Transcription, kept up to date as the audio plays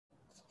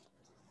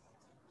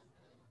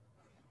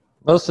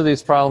Most of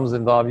these problems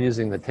involve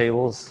using the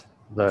tables,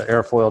 the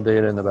airfoil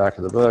data in the back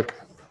of the book.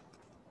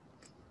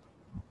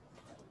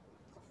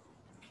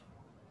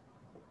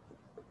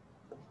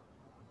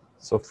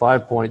 So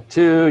 5.2,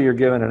 you're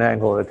given an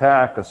angle of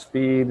attack, a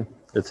speed.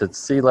 It's at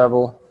sea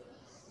level.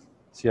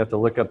 So you have to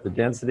look up the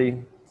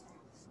density.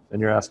 Then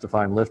you're asked to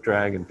find lift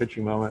drag and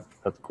pitching moment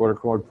at the quarter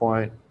chord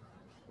point.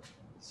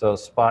 So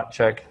spot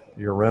check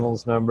your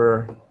Reynolds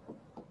number.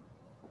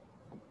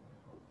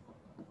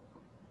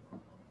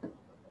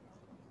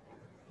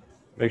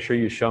 Make sure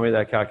you show me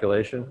that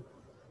calculation.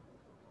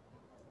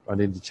 I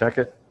need to check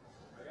it.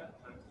 I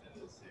got times 10 to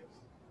the 6th.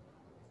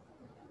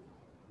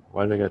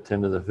 Why did I get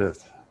 10 to the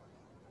 5th?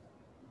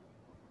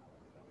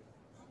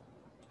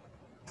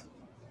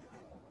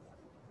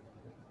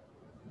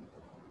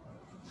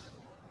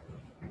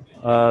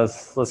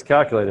 Let's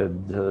calculate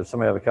it. Does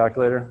somebody have a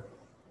calculator?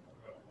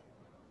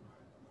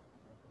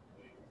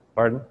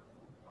 Pardon?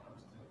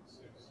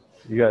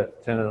 You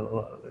got 10.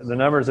 The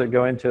numbers that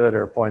go into it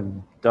are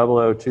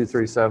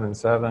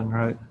 0.002377,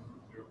 right?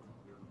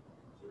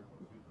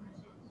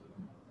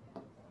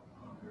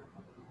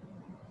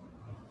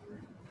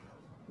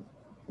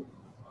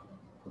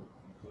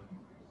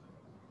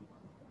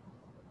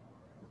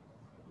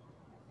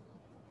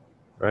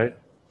 Right?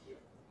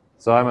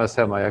 So I must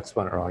have my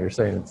exponent wrong. You're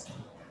saying it's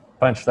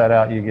punch that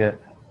out, you get.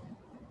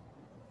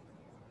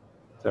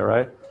 Is that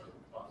right?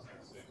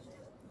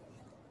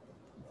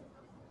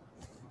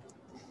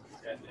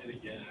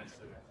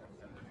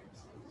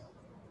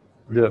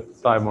 Do it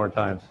 5 more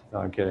times.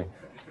 No, I'm kidding.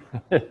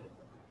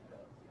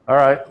 All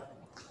right.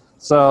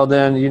 So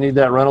then you need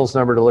that Reynolds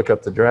number to look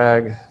up the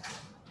drag.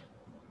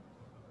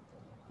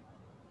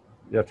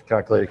 You have to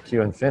calculate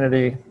Q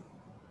infinity.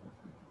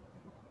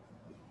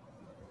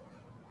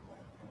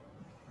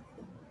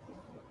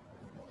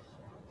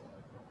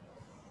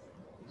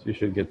 So you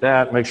should get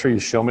that. Make sure you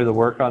show me the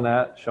work on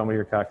that. Show me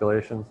your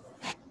calculations.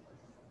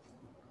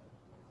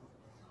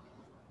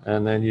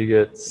 And then you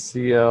get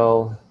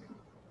CL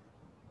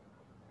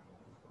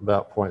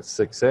about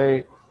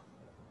 0.68.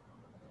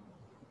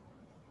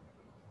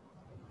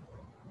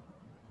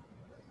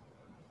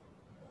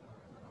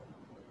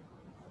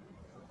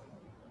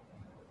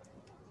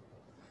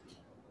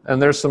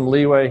 And there's some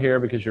leeway here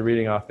because you're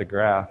reading off the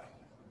graph.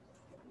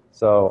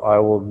 So I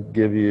will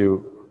give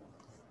you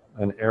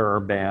an error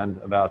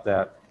band about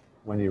that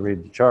when you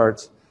read the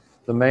charts.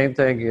 The main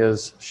thing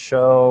is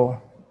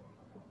show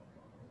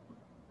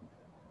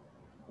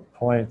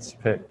points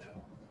picked.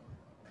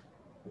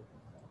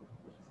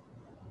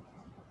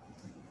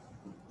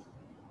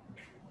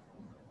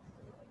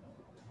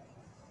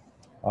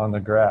 On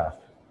the graph.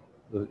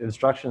 The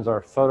instructions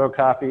are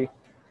photocopy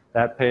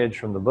that page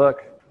from the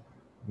book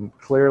and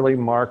clearly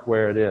mark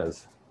where it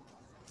is.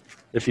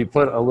 If you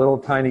put a little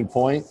tiny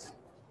point,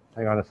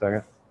 hang on a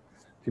second.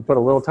 If you put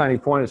a little tiny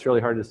point, it's really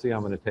hard to see.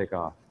 I'm going to take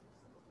off.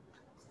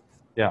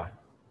 Yeah.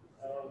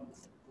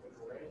 With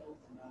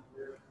Reynolds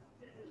number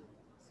and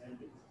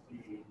ascending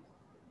speed,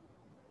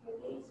 the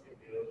lowest it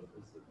goes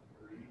is a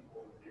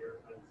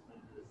 3.0 times 10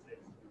 to the 6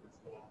 because it's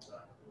going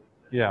back.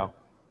 Yeah.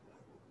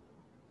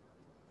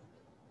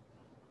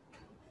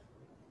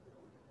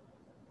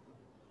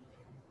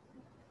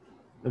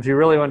 If you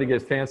really wanted to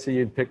get fancy,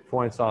 you'd pick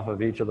points off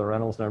of each of the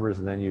Reynolds numbers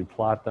and then you'd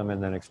plot them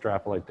and then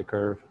extrapolate the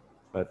curve.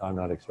 But I'm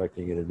not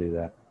expecting you to do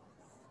that.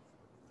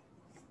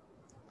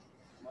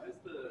 Why is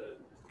the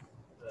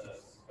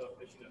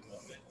coefficient of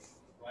moment,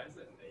 why is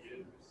that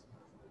negative?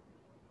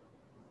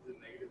 Is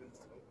it negative in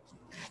slope?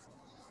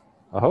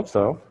 I hope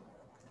so.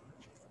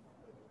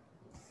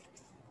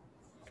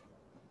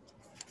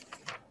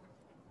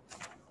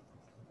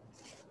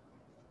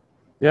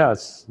 Yeah,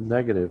 it's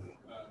negative.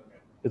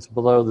 It's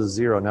below the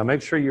 0. Now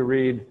make sure you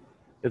read,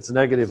 it's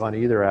negative on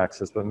either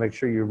axis, but make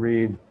sure you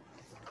read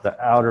the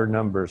outer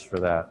numbers for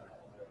that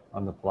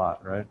on the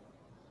plot, right?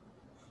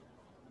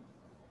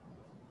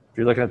 If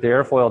you're looking at the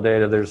airfoil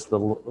data, there's the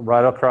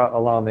right across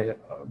along the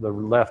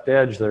left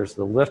edge, there's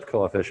the lift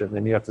coefficient, and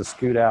then you have to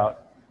scoot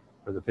out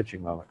for the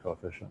pitching moment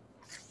coefficient.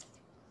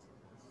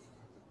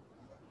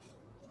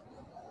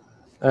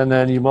 And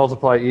then you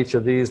multiply each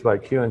of these by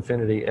Q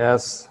infinity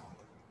S.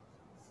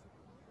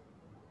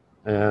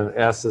 And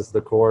S is the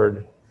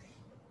chord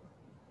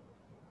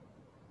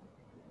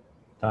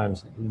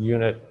times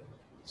unit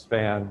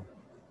span.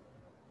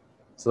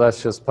 So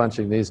that's just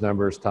punching these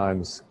numbers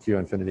times Q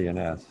infinity and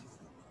S.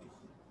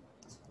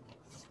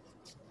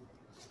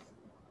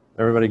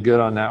 Everybody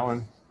good on that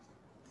one?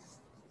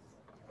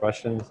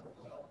 Questions?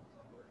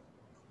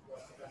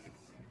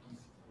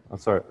 I'm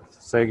sorry,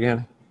 say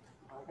again.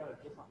 I got a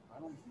different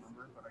Reynolds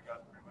number, but I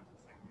got pretty much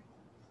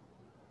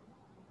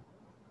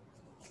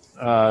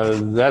the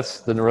same. That's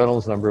the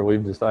Reynolds number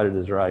we've decided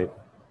is right.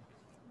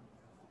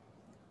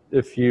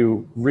 If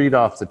you read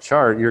off the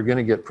chart, you're going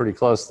to get pretty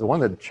close. The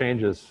one that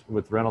changes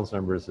with Reynolds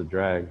number is the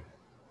drag.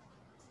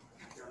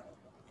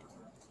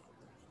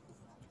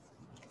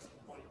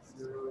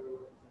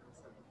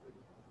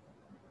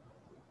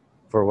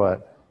 For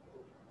what?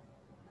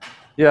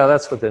 Yeah,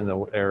 that's within the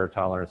error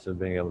tolerance of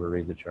being able to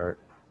read the chart.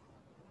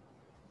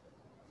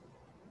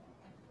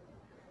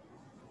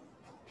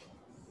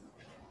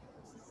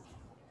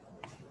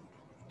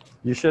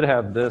 You should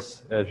have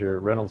this as your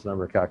Reynolds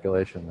number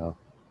calculation, though.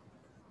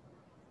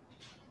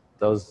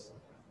 Those.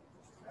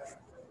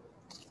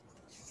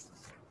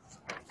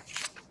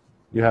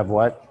 You have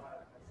what?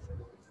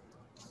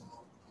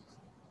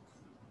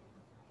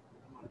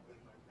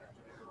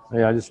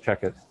 Yeah, I just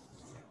check it.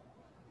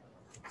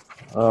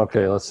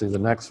 Okay, let's see. The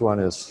next one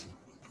is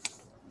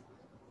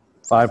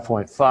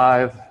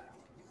 5.5.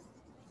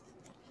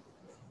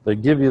 They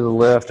give you the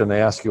lift and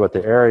they ask you what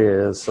the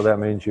area is, so that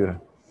means you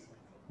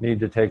need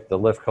to take the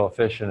lift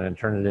coefficient and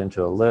turn it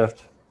into a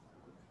lift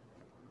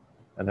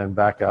and then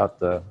back out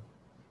the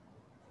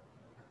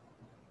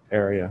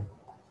area.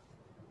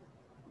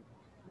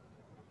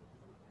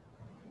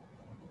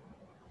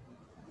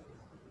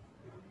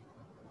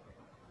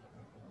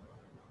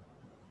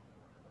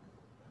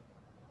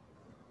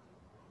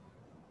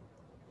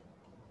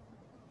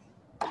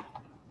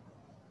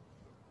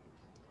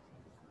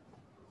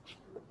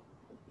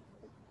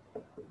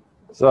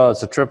 So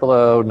it's a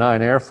 0009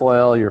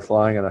 airfoil. You're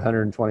flying at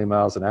 120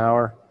 miles an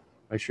hour.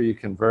 Make sure you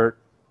convert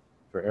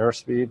for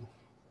airspeed.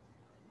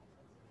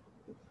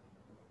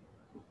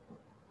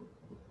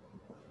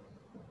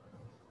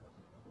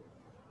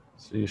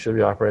 So you should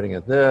be operating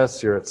at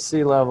this. You're at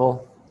sea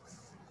level.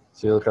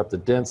 So you look up the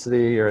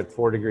density. You're at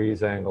 4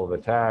 degrees angle of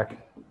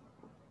attack.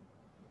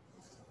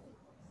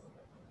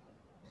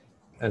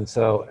 And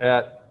so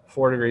at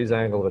 4 degrees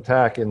angle of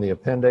attack in the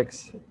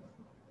appendix,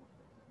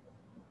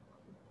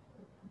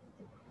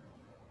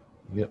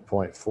 you get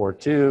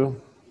 0.42.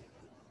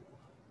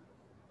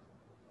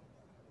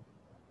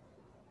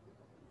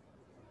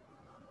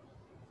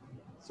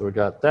 So we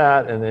got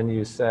that, and then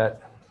you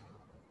set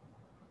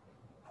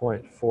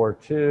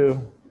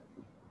 0.42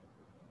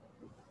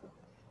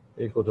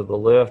 equal to the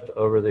lift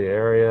over the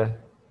area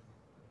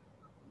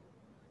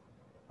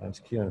times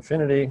Q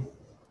infinity.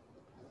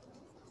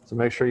 So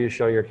make sure you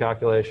show your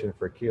calculation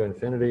for Q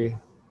infinity.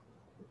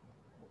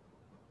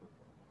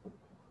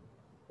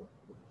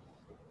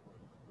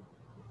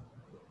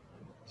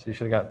 So you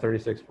should have got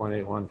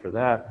 36.81 for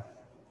that.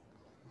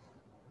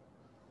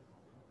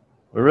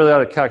 We really ought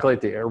to calculate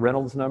the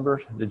Reynolds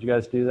number. Did you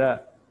guys do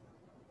that?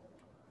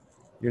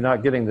 You're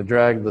not getting the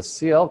drag. The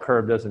CL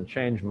curve doesn't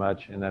change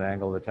much in that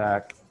angle of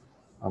attack.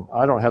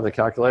 I don't have the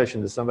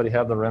calculation. Does somebody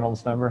have the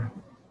Reynolds number?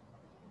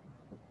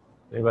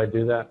 Anybody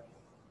do that?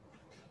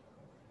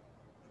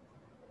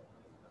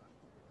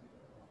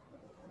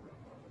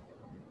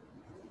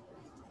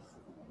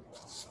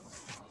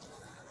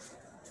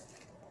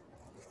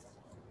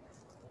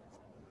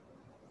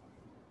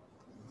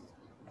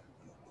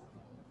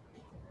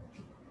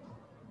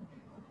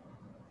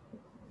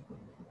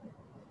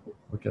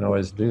 We can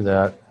always do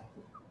that.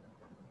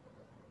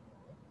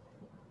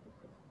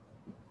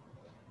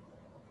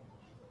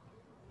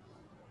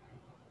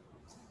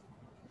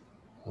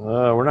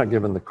 We're not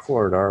given the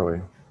chord, are we?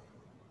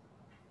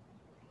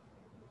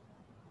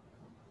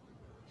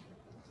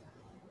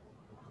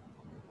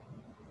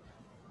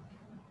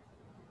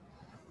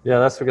 Yeah,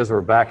 that's because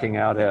we're backing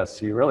out S.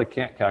 So you really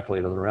can't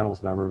calculate the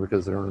Reynolds number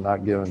because they're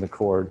not given the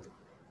chord.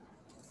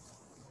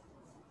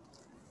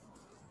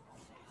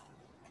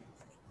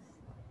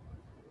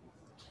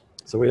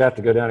 So we'd have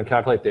to go down and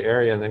calculate the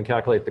area and then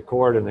calculate the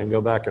chord and then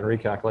go back and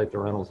recalculate the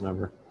Reynolds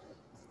number.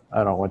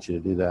 I don't want you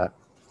to do that.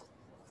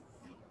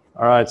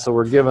 All right, so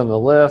we're given the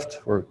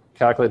lift. We're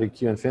calculating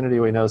Q infinity.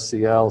 We know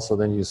CL, so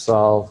then you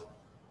solve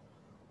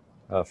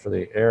for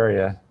the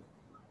area.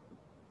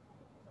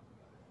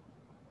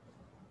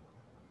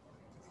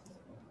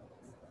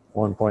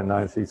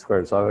 (1.9 feet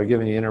squared). So I've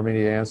given you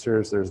intermediate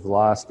answers. There's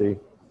velocity,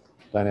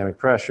 dynamic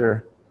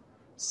pressure,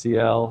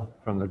 CL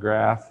from the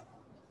graph.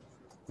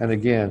 And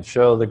again,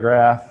 show the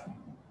graph.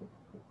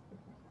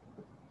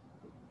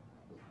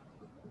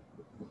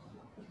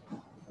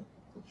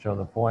 Show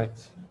the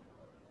points.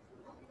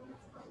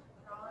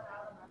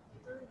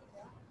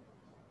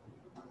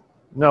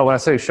 No, when I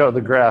say show the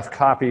graph,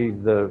 copy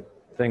the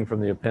thing from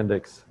the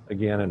appendix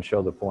again and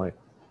show the point.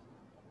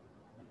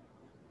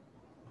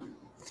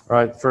 All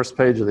right, first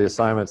page of the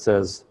assignment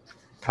says,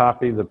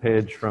 copy the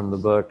page from the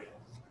book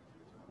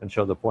and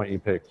show the point you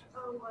picked.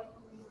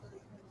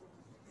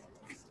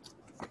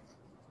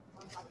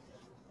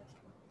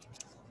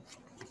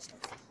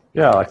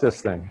 Yeah, like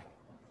this thing.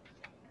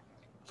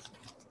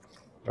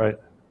 Right?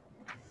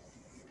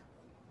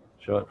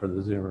 Show it for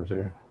the Zoomers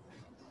here.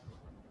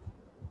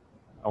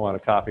 I want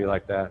a copy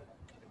like that.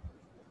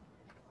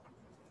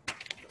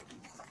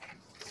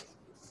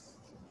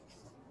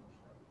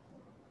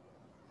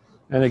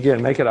 And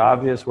again, make it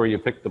obvious where you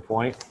pick the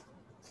point.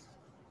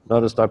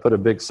 Notice I put a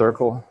big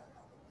circle.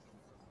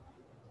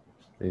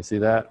 Can you see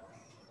that?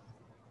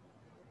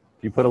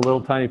 If you put a little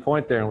tiny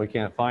point there and we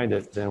can't find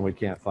it, then we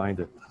can't find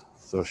it.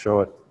 So show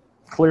it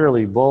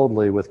clearly,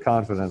 boldly, with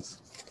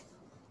confidence.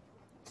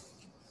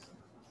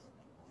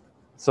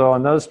 So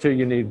on those two,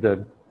 you need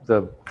the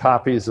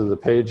copies of the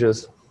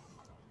pages.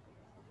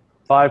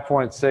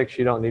 5.6,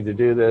 you don't need to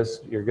do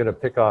this. You're going to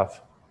pick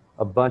off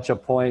a bunch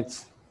of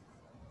points.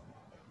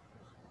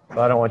 But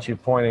I don't want you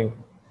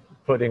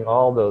putting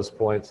all those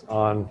points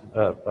on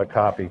a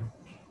copy.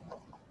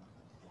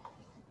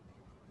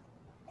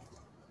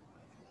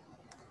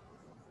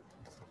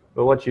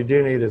 But what you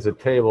do need is a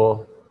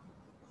table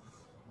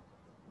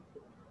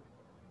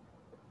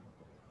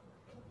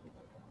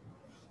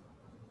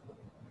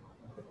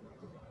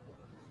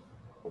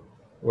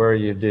where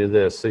you do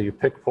this. So you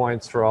pick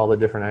points for all the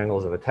different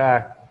angles of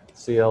attack,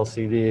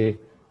 CLCD,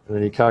 and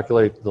then you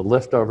calculate the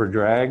lift over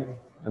drag.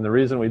 And the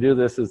reason we do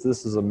this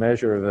is a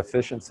measure of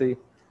efficiency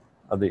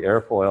of the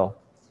airfoil.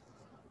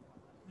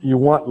 You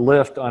want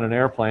lift on an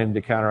airplane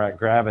to counteract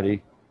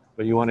gravity,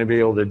 but you want to be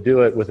able to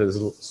do it with as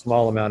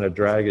small amount of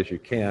drag as you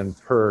can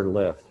per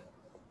lift.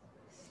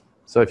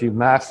 So if you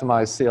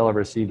maximize CL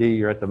over CD,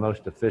 you're at the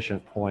most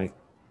efficient point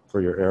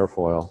for your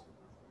airfoil.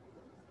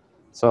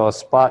 So a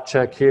spot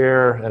check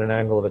here at an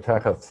angle of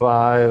attack of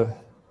 5.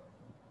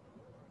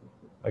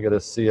 I get a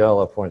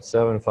CL of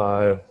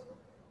 0.75,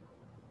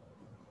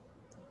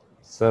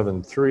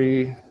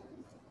 7.3.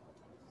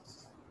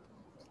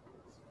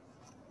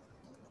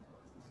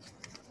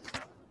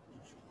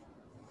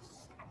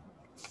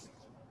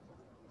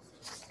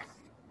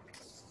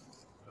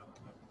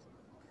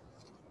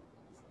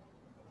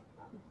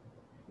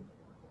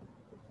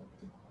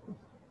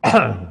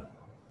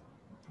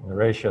 The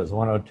ratio is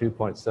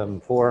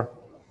 102.74.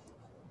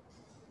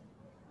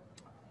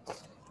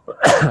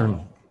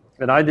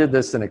 And I did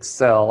this in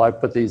Excel. I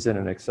put these in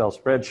an Excel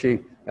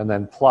spreadsheet and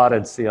then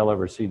plotted CL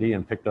over CD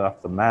and picked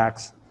off the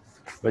max.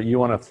 But you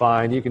want to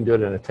find, you can do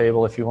it in a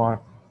table if you want.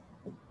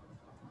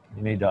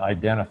 You need to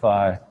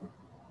identify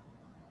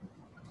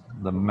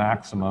the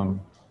maximum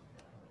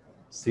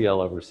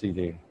CL over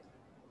CD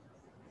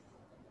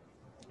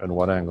and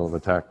what angle of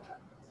attack.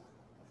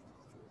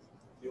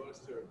 Do you want us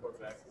to report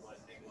back what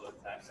angle of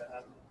attack that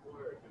happened for,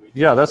 or do we?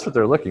 Yeah, that's what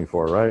they're looking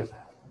for, right?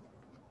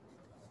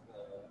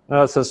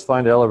 No, it says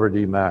find L over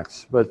D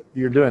max, but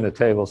you're doing a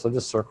table, so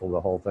just circle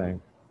the whole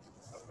thing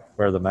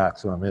where the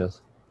maximum is.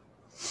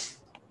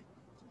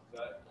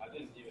 I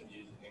didn't even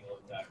use angle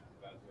of attack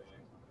when I was doing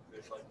it.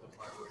 There's like the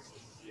part where it says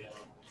CL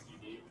and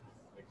CD,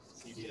 like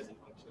CD as a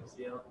function of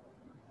CL.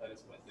 I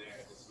just went there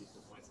and just used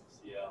the points of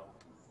CL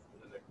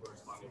and then the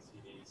corresponding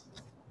CDs.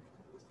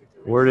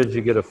 Where did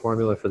you get a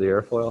formula for the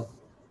airfoil?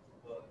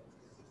 Well, it's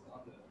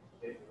on the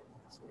table,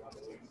 so on the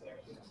wing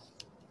section,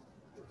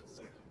 there's a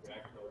section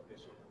drag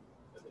coefficient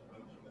as a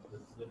function of the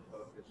lift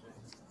coefficient.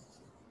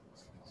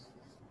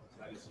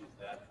 So I just use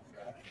that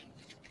graph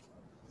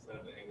instead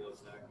of the angle of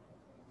attack.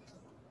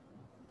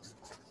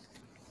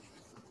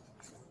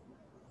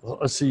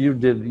 So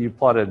you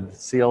plotted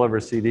CL over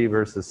CD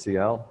versus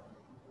CL?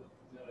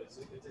 No, it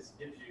just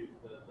gives you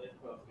the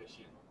lift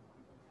coefficient,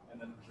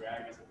 and then the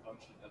drag is a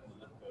function of the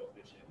lift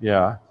coefficient.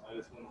 Yeah. I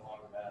just went along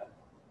with that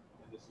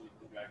and just used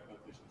the drag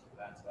coefficient for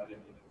that, so I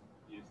didn't even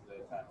use the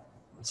attack.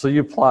 So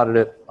you plotted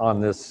it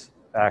on this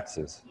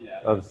axis. Yeah,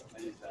 I used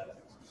that.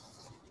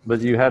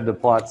 But you had to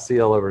plot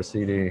CL over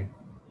CD Yeah.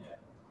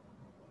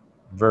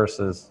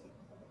 versus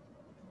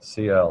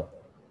CL.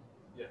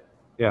 Yeah.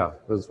 Yeah,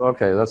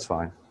 okay, that's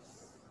fine.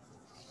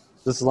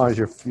 Just as long as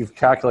you've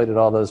calculated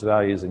all those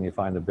values and you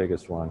find the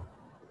biggest one.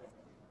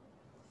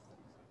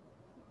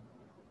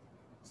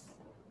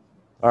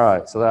 All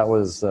right, so that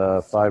was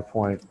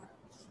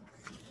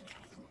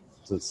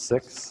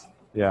 5.6?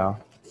 Yeah.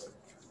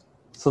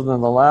 So then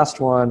the last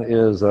one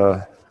is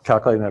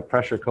calculating that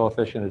pressure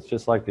coefficient. It's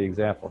just like the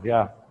example.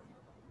 Yeah.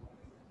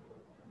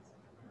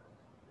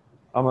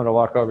 I'm going to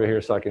walk over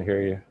here so I can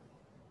hear you.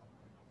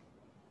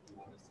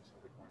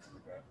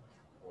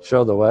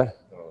 Show the what?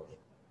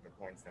 The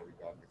points that we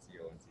got for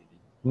CL and CD.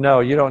 No,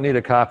 you don't need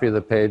a copy of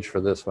the page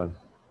for this one.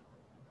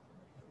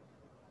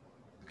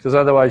 Because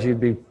otherwise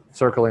you'd be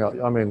circling,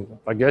 I mean,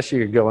 I guess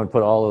you could go and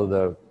put all of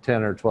the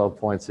 10 or 12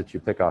 points that you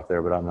pick off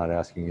there, but I'm not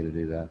asking you to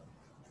do that.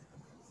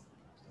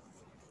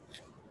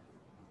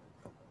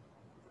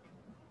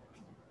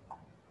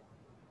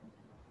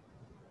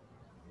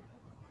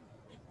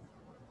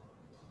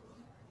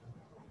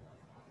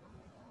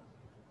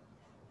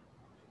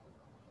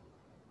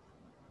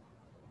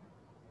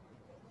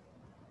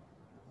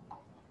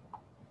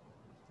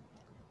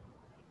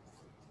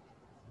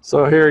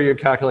 So here you're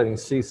calculating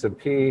C sub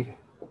P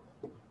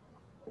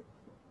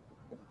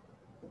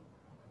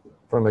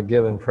from a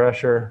given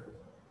pressure.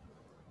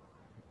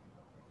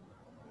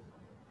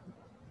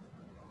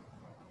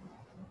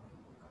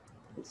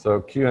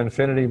 So Q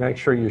infinity, make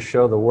sure you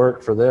show the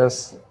work for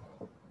this.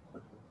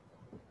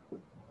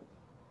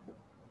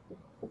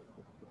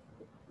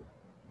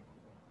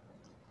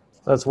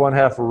 That's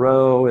 1/2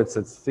 rho, it's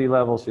at sea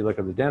level, so you look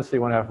at the density,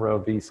 1/2 rho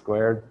V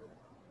squared.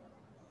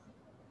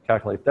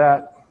 Calculate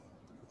that.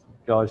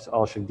 You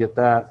all should get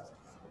that.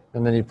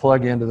 And then you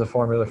plug into the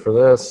formula for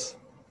this.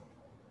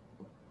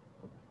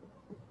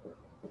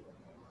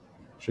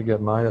 Should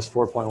get minus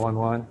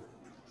 4.11.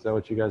 Is that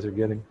what you guys are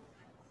getting?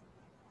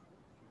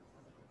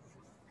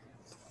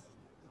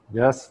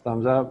 Yes,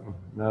 thumbs up?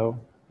 No?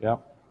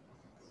 Yep.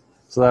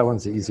 So that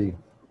one's easy.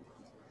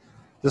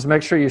 Just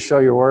make sure you show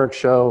your work,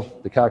 show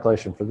the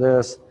calculation for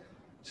this,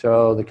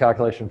 show the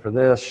calculation for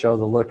this, show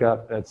the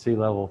lookup at sea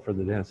level for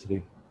the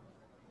density.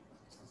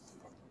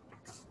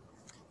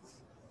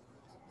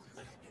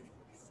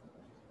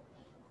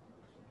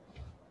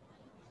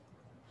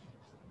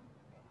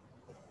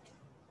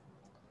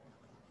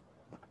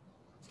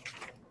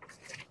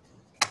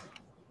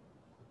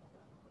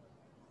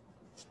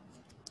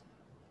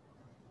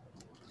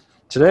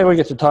 Today we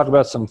get to talk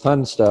about some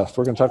fun stuff.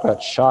 We're going to talk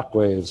about shock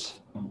waves.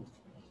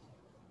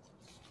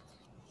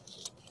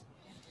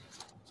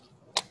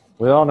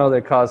 We all know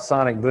they cause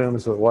sonic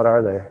booms, but what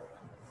are they?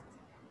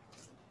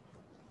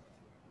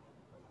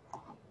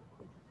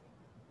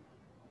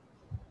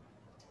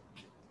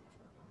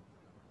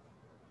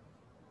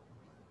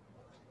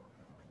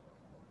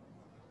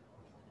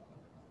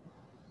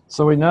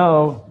 So we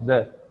know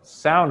that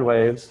sound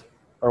waves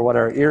are what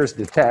our ears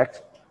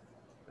detect.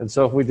 And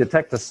so if we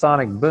detect a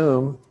sonic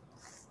boom,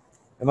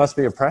 it must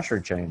be a pressure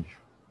change.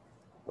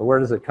 But where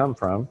does it come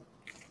from?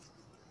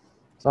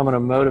 So I'm going to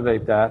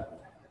motivate that.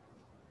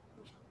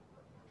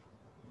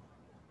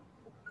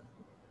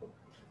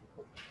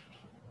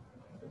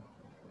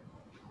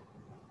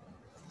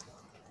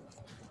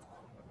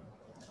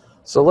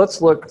 So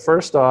let's look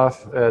first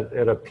off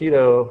at a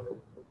pitot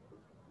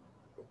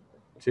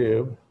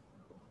tube.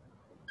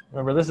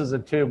 Remember, this is a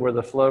tube where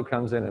the flow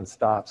comes in and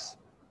stops.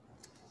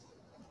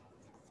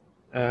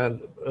 And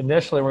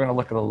initially, we're going to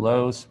look at a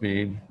low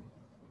speed.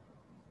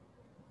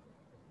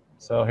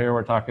 So here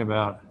we're talking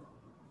about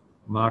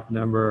Mach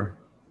number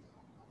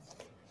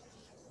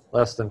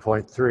less than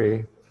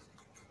 0.3.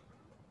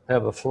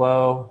 Have a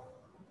flow.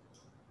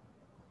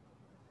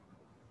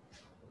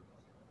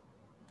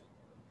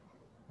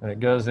 And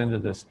it goes into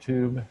this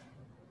tube.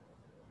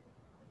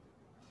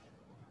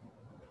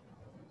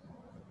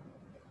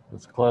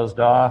 It's closed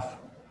off.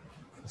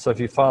 So if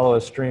you follow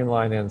a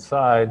streamline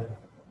inside,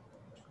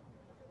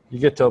 you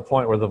get to a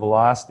point where the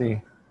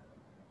velocity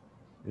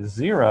is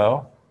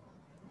 0.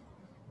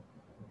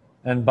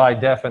 And by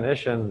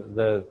definition,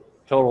 the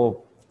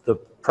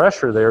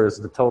pressure there is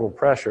the total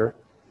pressure,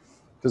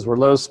 because we're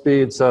low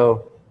speed,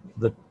 so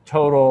the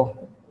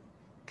total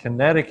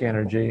kinetic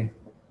energy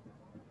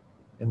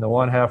in the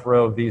 1/2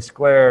 rho of v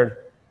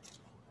squared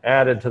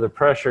added to the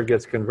pressure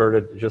gets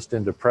converted just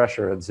into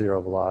pressure at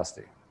 0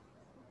 velocity.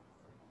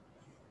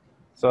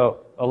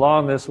 So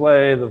along this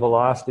way, the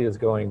velocity is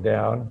going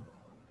down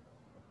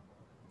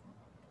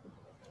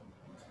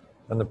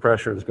and the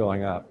pressure is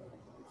going up.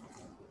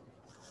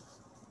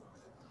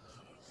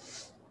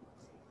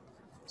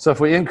 So if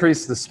we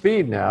increase the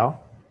speed now,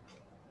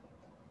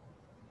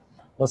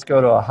 let's go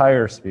to a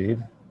higher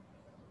speed.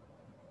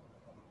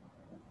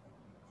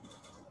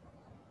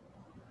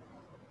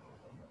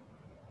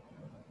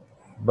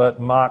 But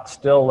Mach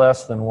still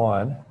less than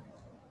 1.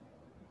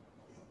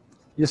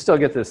 You still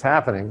get this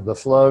happening. The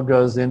flow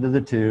goes into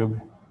the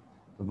tube,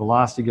 the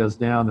velocity goes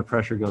down, the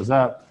pressure goes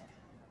up.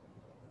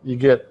 You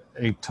get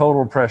a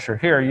total pressure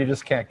here. You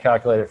just can't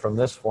calculate it from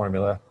this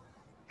formula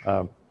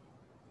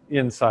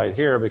inside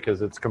here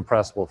because it's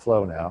compressible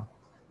flow now.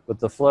 But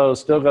the flow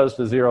still goes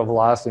to 0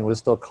 velocity, and we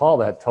still call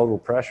that total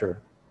pressure.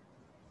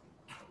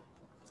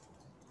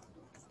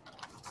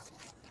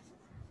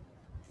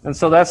 And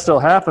so that still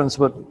happens,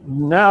 but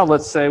now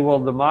let's say, well,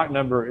 the Mach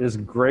number is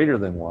greater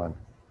than 1.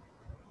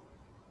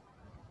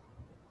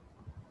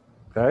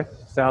 Okay,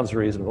 sounds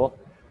reasonable.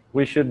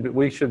 We should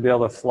be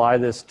able to fly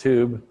this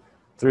tube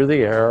through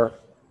the air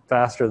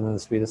faster than the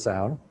speed of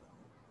sound.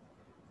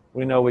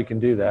 We know we can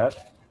do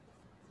that.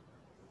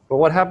 But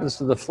what happens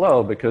to the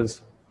flow?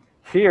 Because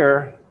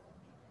here,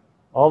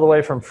 all the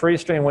way from free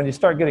stream, when you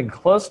start getting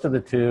close to the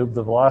tube,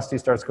 the velocity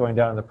starts going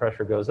down and the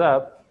pressure goes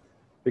up,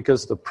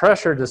 because the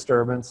pressure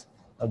disturbance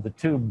of the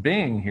tube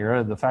being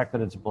here, the fact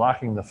that it's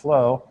blocking the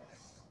flow,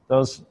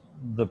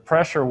 the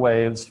pressure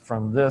waves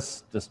from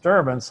this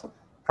disturbance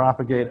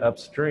propagate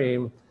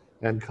upstream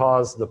and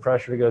cause the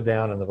pressure to go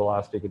down and the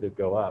velocity to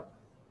go up.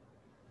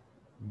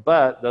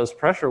 But those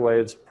pressure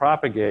waves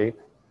propagate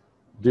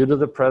due to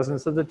the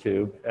presence of the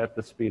tube at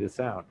the speed of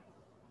sound.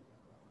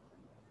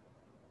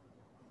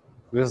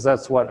 Because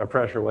that's what a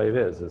pressure wave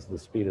is the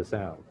speed of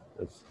sound.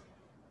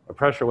 A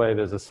pressure wave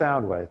is a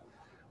sound wave.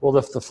 Well,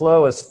 if the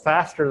flow is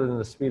faster than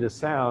the speed of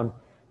sound,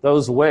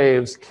 those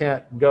waves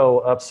can't go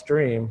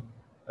upstream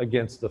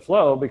against the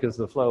flow because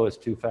the flow is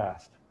too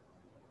fast.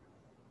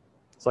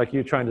 It's like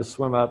you trying to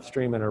swim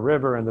upstream in a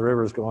river and the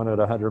river's going at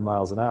 100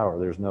 miles an hour.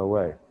 There's no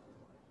way.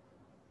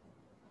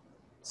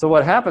 So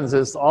what happens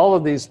is all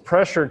of these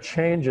pressure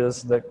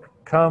changes that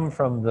come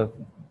from the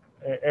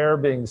air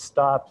being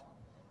stopped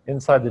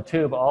inside the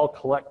tube all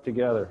collect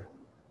together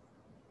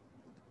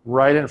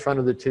right in front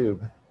of the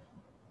tube.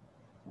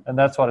 And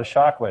that's what a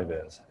shock wave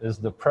is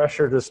the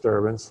pressure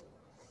disturbance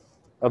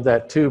of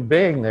that tube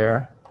being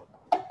there,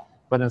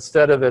 but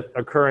instead of it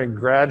occurring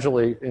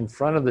gradually in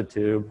front of the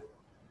tube,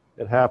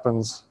 it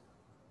happens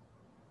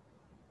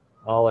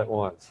all at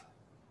once.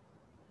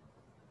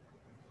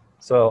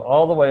 So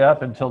all the way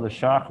up until the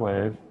shock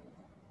wave,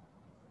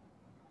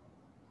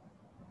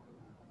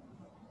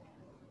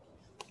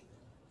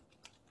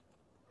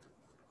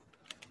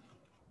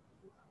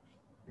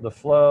 the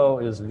flow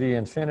is V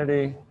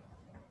infinity,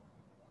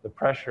 the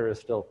pressure is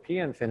still P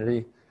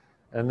infinity,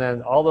 and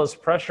then all those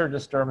pressure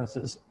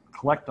disturbances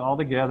collect all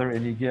together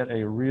and you get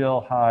a real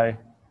high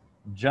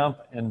jump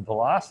in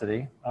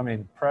velocity,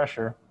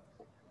 pressure,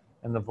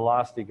 and the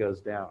velocity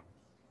goes down.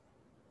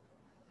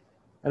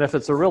 And if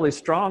it's a really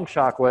strong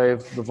shock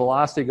wave, the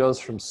velocity goes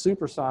from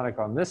supersonic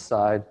on this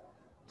side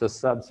to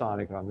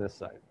subsonic on this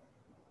side.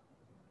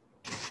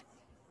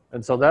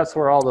 And so that's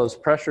where all those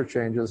pressure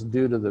changes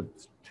due to the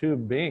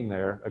tube being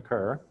there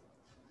occur.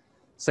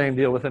 Same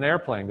deal with an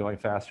airplane going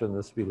faster than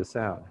the speed of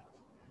sound.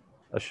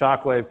 A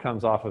shock wave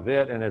comes off of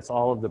it, and it's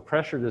all of the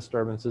pressure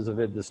disturbances of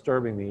it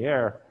disturbing the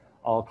air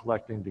all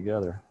collecting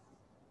together.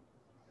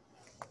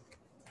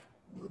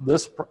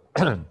 This,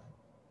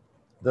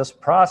 this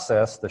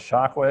process, the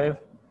shock wave,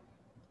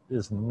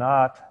 is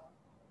not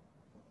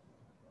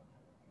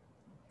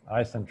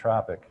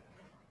isentropic.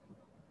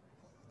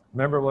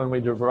 Remember when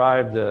we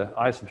derived the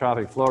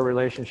isentropic flow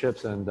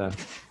relationships and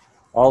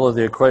all of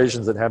the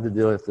equations that have to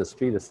do with the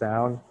speed of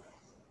sound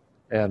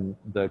and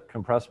the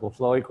compressible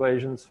flow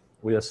equations?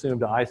 We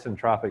assumed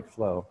isentropic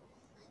flow.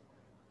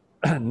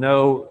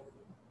 No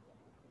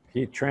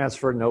heat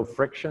transfer, no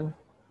friction.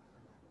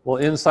 Well,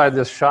 inside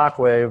this shock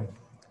wave,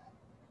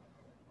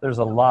 there's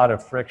a lot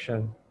of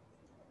friction.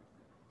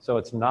 So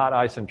it's not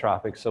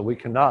isentropic. So we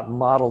cannot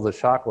model the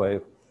shock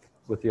wave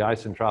with the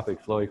isentropic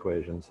flow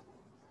equations.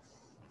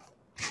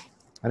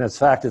 And in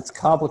fact, it's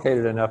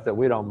complicated enough that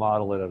we don't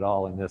model it at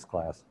all in this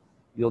class.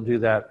 You'll do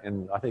that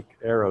in, I think,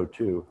 Aero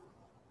 2.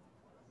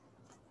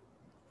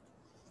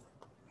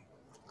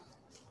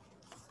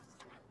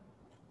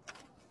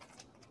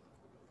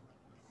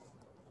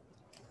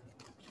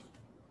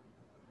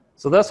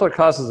 So that's what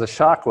causes a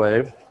shock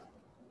wave.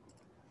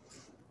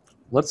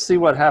 Let's see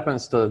what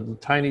happens to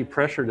tiny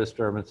pressure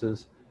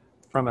disturbances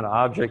from an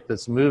object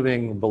that's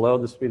moving below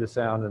the speed of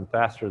sound and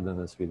faster than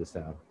the speed of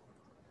sound.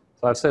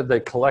 So I've said they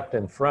collect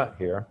in front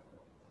here.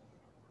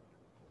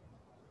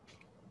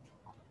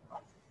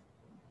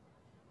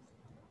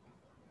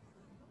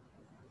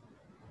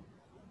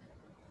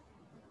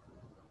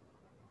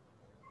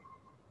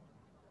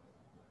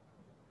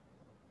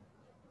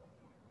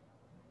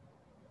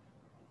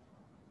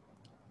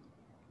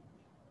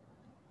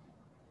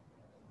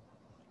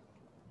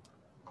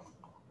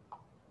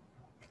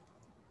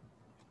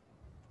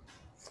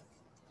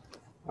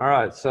 All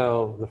right,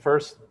 so the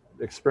first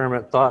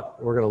experiment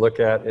thought we're going to look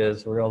at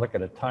is we're going to look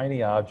at a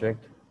tiny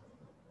object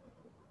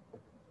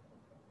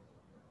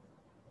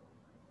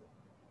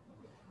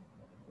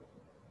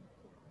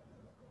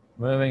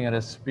moving at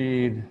a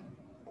speed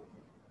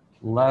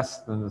less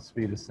than the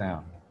speed of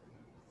sound.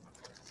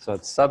 So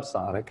it's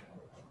subsonic.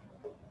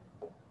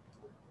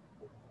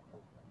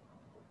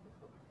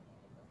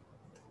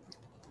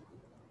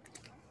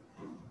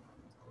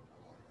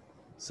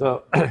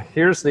 So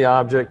here's the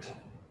object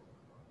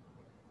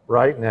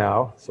right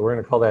now. So we're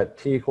going to call that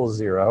t equals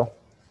 0,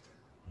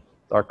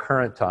 our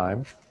current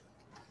time.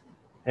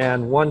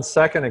 And 1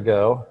 second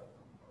ago,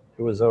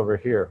 it was over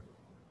here.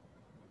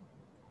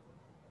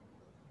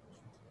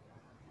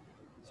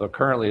 So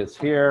currently it's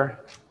here.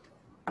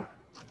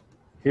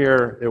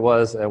 Here it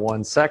was at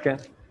 1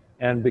 second.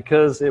 And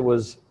because it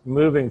was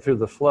moving through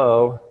the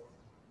flow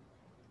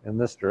in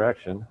this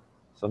direction,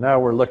 so now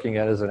we're looking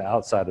at it as an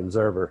outside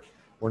observer.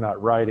 We're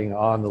not riding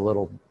on the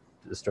little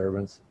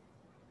disturbance.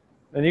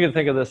 And you can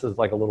think of this as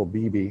like a little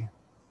BB.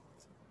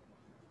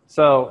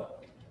 So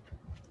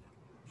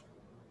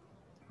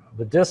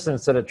the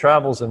distance that it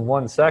travels in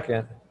 1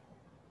 second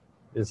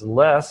is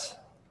less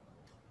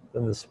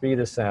than the speed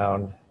of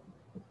sound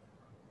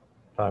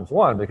times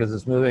 1, because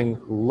it's moving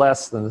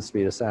less than the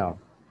speed of sound.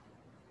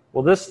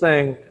 Well, this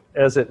thing,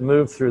 as it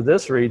moved through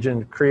this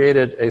region,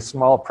 created a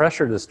small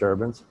pressure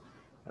disturbance,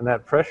 and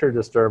that pressure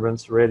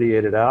disturbance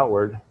radiated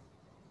outward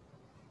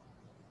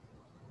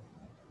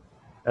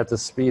at the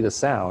speed of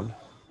sound.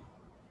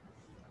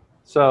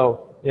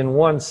 So in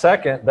 1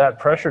 second, that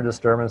pressure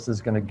disturbance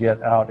is going to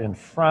get out in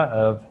front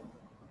of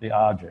the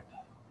object.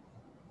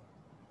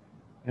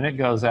 And it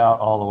goes out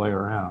all the way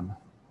around.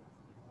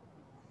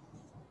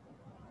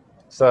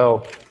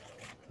 So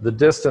the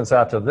distance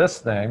out to this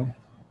thing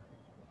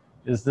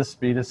is the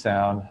speed of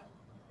sound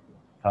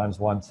times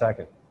 1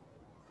 second.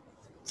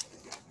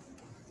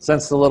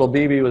 Since the little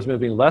BB was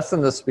moving less than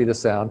the speed of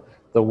sound,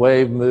 the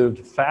wave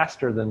moved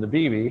faster than the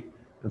BB,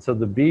 and so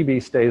the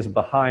BB stays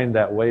behind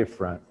that wave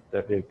front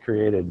that it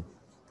created.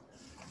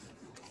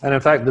 And in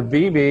fact, the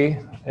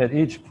BB at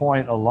each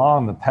point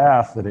along the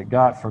path that it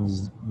got from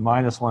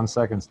 -1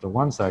 seconds to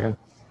 1 second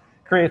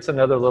creates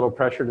another little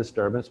pressure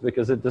disturbance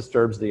because it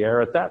disturbs the air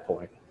at that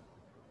point.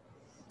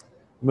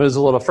 Moves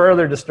a little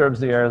further, disturbs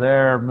the air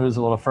there, moves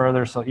a little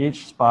further, so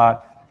each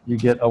spot you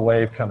get a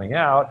wave coming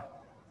out,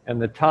 and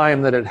the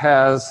time that it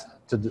has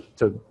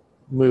to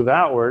move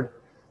outward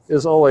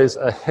is always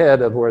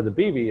ahead of where the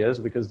BB is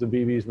because the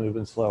BB is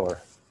moving slower.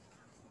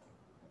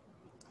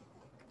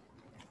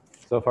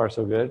 So far,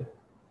 so good.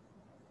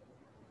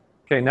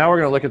 Okay, now we're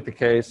going to look at the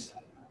case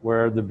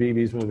where the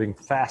BB is moving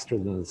faster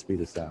than the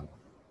speed of sound.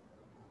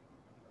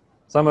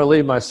 So I'm going to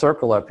leave my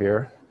circle up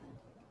here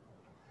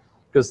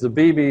because the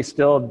BB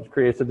still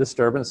creates a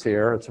disturbance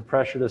here. It's a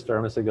pressure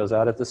disturbance that goes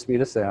out at the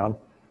speed of sound.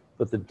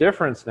 But the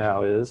difference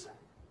now is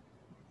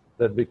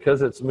that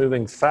because it's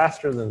moving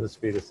faster than the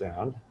speed of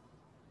sound,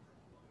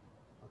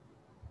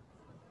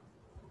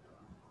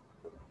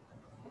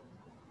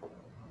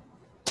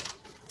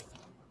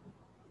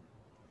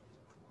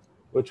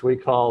 which we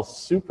call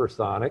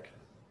supersonic.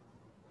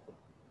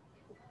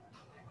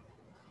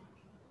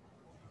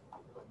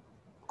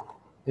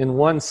 In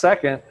 1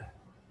 second,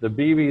 the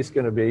BB is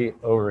going to be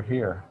over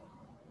here.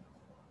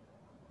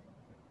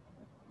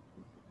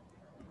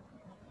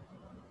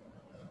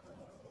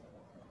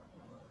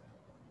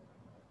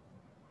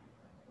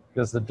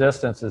 Because the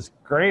distance is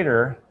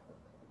greater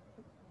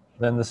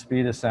than the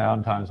speed of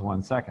sound times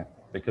 1 second,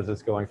 because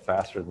it's going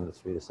faster than the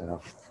speed of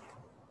sound.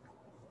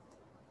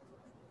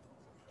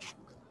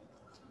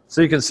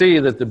 So you can see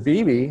that the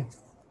BB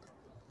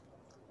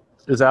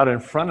is out in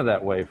front of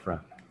that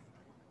wavefront.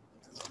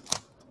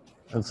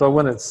 And so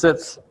when it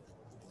sits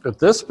at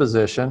this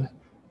position,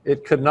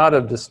 it could not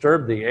have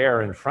disturbed the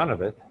air in front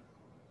of it,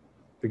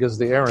 because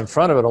the air in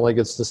front of it only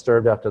gets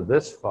disturbed after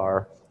this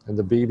far, and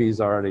the BB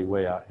is already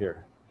way out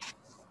here.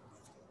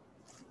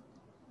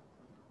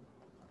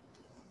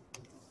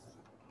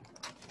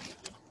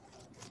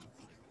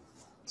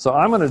 So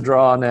I'm going to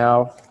draw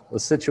now a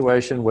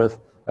situation with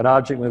an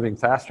object moving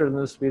faster than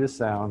the speed of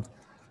sound,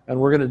 and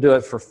we're going to do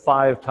it for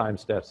 5 time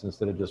steps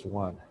instead of just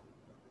 1.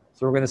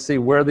 So we're going to see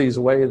where these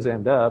waves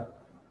end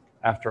up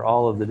after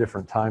all of the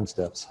different time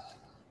steps.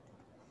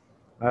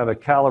 I have a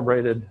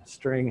calibrated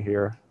string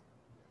here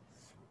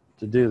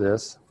to do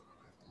this.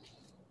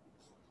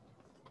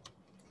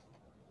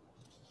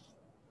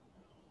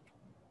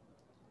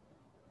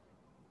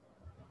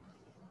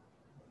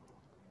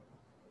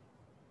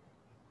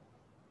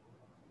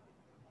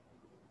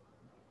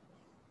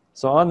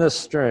 So on this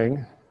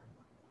string,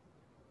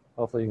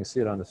 hopefully you can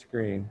see it on the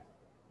screen.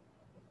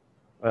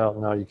 Well,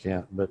 no, you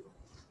can't. But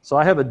so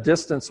I have a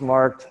distance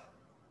marked.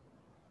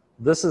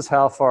 This is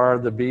how far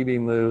the BB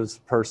moves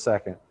per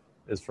second.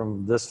 Is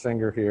from this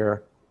finger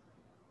here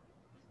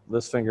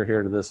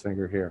to this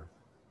finger here.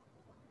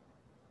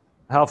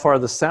 How far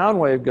the sound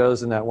wave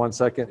goes in that 1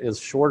 second is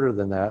shorter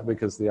than that,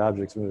 because the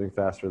object's moving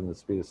faster than the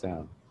speed of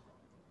sound.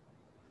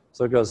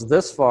 So it goes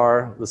this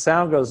far, the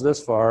sound goes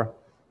this far,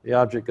 the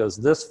object goes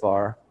this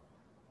far.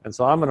 And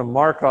so I'm going to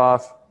mark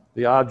off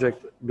the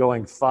object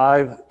going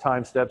 5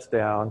 time steps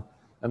down,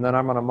 and then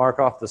I'm going to mark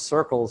off the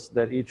circles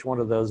that each one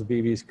of those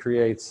BBs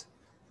creates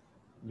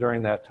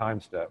during that time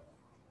step.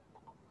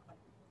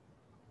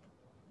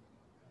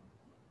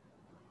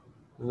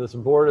 And this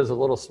board is a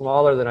little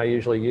smaller than I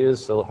usually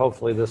use, so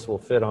hopefully this will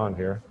fit on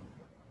here.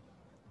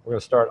 We're going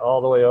to start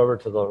all the way over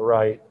to the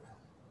right.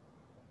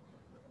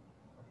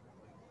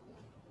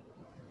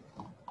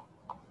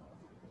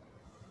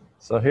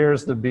 So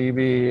here's the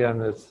BB,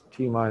 and it's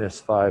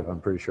T-5, I'm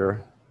pretty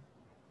sure.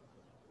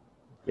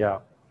 Yeah.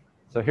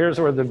 So here's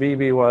where the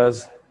BB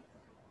was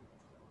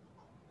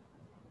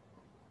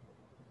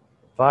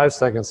 5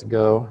 seconds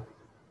ago.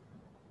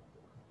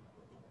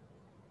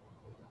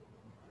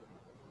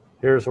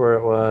 Here's where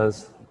it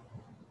was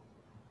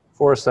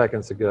 4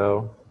 seconds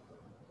ago.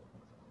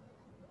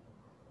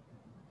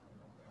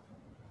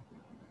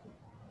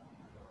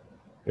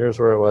 Here's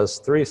where it was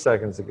 3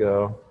 seconds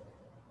ago.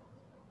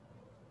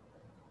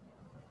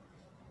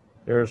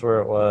 Here's where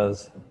it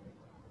was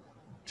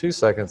 2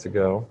 seconds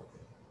ago.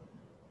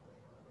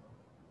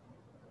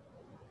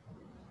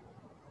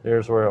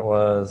 Here's where it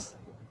was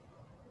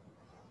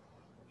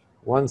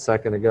 1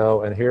 second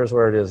ago, and here's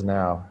where it is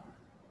now.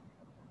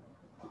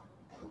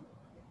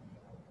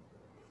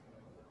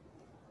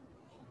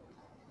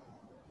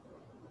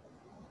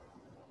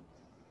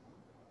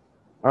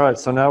 All right,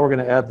 so now we're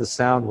going to add the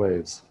sound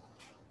waves.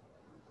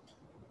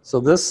 So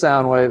this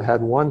sound wave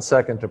had 1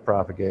 second to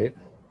propagate.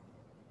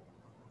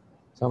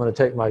 So I'm going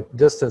to take my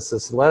distance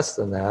that's less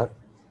than that.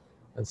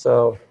 And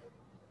so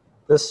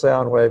this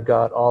sound wave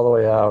got all the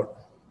way out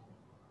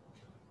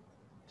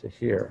to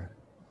here,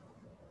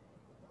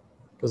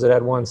 because it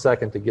had 1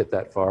 second to get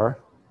that far.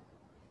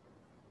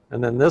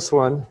 And then this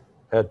one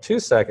had 2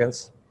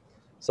 seconds,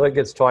 so it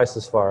gets twice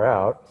as far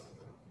out.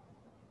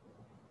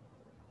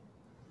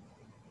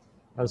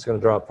 I'm just going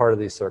to draw a part of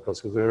these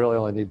circles because we really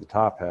only need the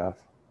top half.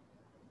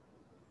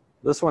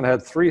 This one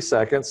had 3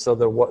 seconds, so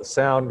the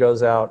sound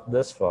goes out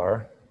this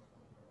far.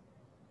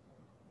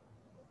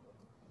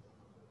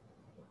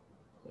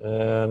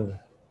 And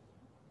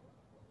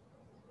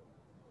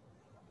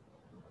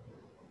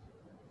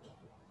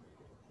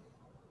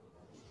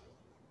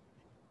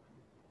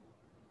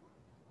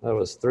that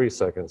was 3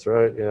 seconds,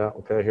 right? Yeah,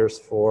 okay, here's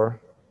 4.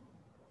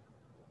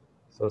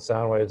 So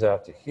sound waves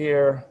out to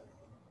here.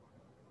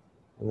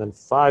 And then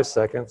 5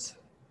 seconds,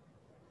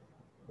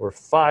 we're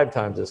 5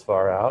 times as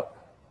far out.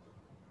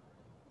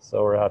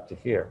 So we're out to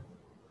here.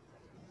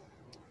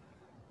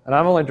 And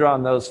I'm only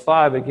drawing those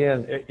 5.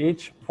 Again, at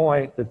each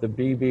point that the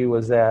BB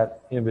was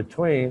at in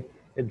between,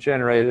 it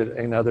generated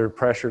another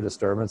pressure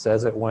disturbance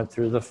as it went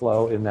through the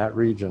flow in that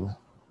region.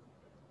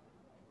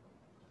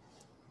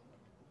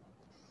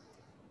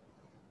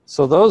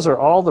 So those are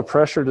all the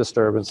pressure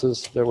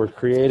disturbances that were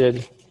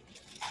created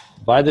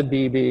by the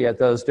BB at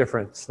those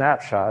different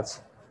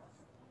snapshots.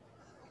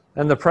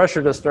 And the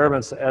pressure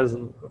disturbance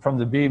from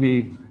the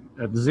BB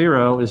at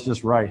 0 is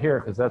just right here,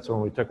 because that's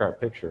when we took our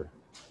picture.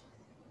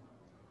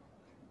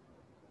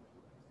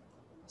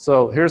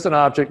 So here's an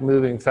object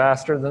moving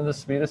faster than the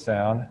speed of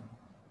sound.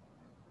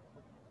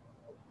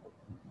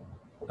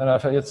 And I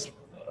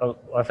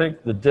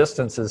think the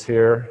distances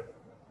here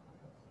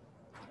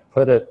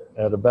put it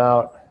at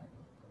about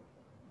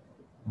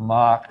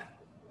Mach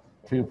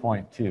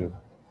 2.2.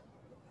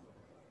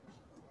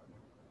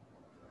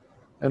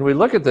 And we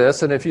look at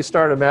this, and if you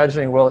start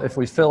imagining, well, if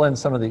we fill in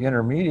some of the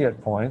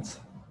intermediate points,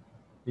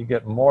 you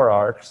get more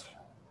arcs.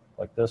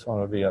 Like this one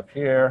would be up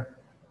here.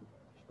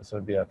 This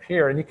would be up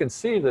here. And you can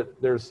see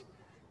that there's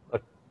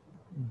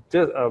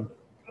a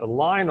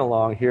line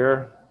along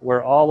here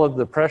where all of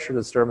the pressure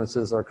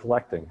disturbances are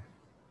collecting.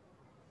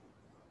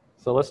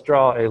 So let's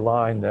draw a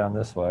line down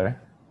this way,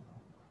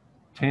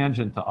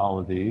 tangent to all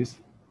of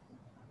these.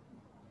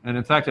 And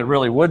in fact, it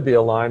really would be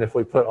a line if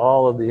we put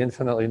all of the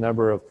infinitely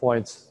number of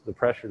points, the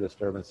pressure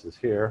disturbances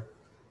here.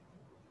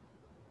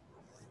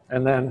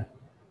 And then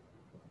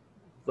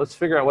let's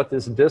figure out what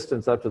this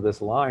distance up to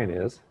this line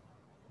is.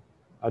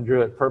 I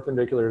drew it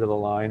perpendicular to the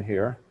line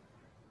here.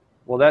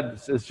 Well,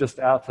 that is just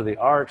out to the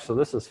arc, so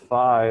this is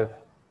 5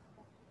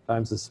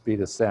 times the speed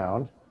of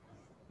sound.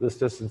 This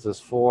distance is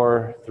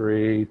 4,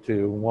 3,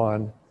 2,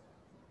 1.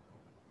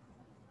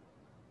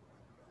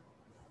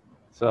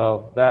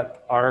 So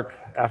that arc,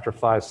 after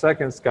 5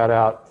 seconds, got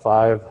out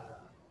 5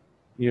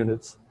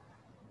 units.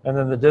 And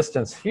then the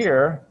distance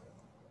here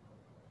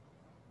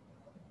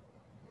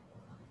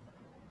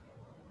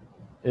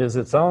is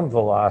its own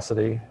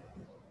velocity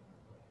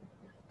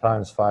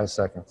times 5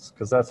 seconds,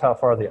 because that's how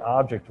far the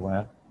object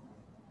went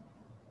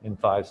in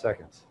 5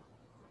 seconds.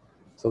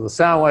 So the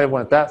sound wave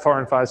went that far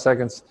in 5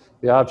 seconds.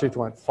 The object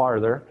went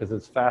farther because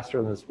it's faster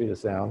than the speed of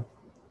sound.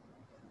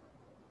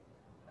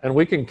 And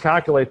we can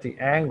calculate the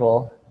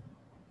angle.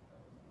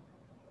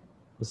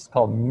 This is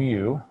called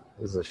mu.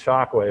 This is a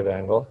shock wave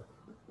angle.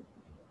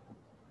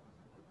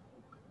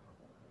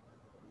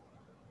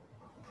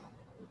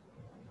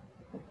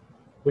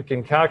 We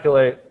can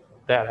calculate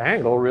that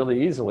angle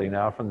really easily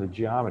now from the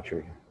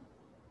geometry.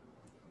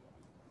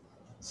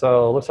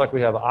 So it looks like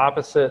we have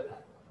opposite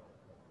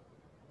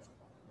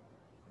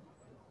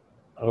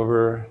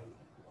over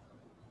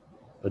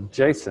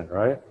adjacent,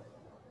 right?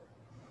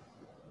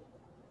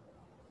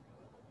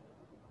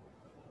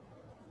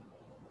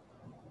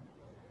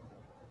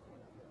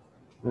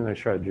 Let me make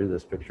sure I drew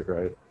this picture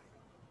right.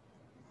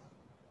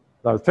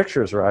 No, the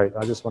picture is right.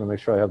 I just want to make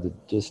sure I have the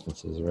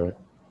distances right.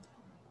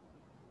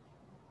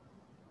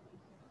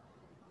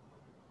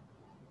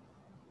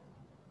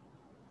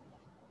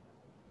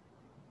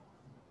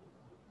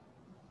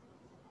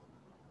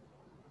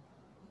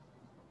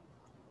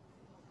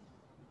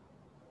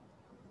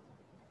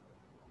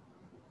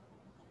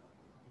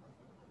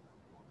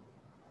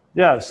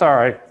 Yeah,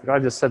 sorry, I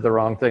just said the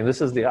wrong thing. This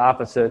is the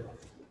opposite,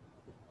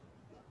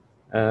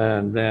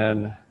 and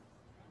then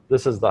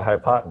this is the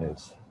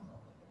hypotenuse.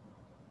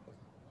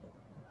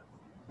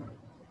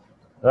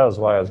 That was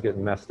why I was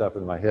getting messed up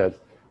in my head.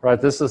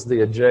 Right, this is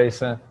the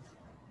adjacent.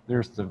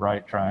 There's the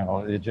right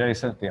triangle. The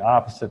adjacent, the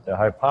opposite, the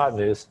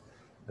hypotenuse.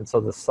 And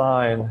so the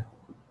sine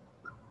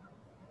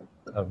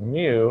of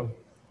mu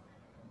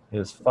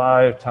is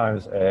 5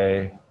 times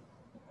A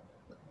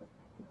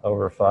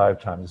over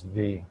 5 times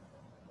V.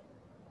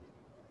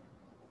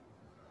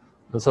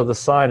 And so the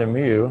sine of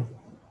mu,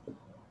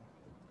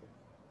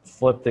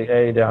 flip the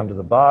A down to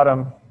the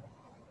bottom,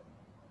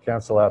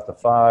 cancel out the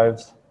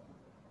 5s.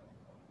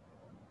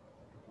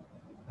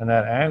 And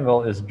that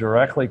angle is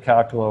directly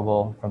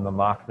calculable from the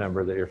Mach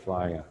number that you're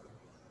flying at.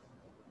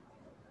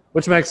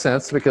 Which makes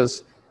sense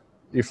because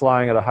you're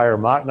flying at a higher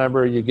Mach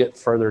number, you get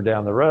further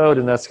down the road,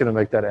 and that's going to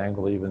make that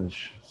angle even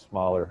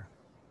smaller.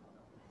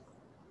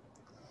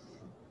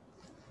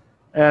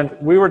 And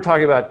we were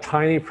talking about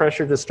tiny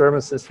pressure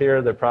disturbances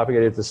here that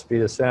propagate at the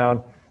speed of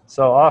sound.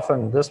 So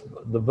often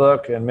the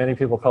book, and many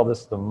people call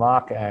this the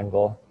Mach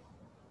angle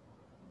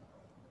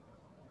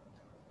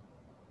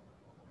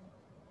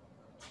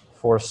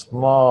for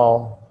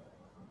small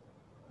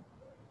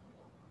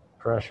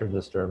pressure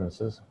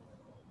disturbances.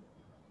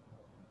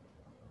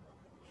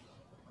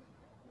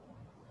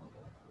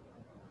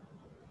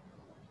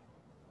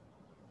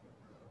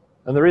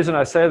 And the reason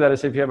I say that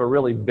is if you have a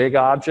really big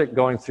object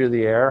going through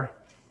the air,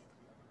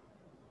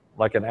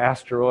 like an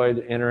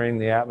asteroid entering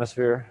the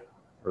atmosphere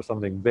or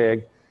something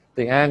big,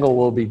 the angle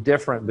will be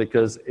different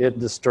because it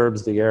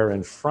disturbs the air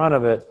in front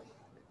of it,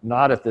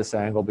 not at this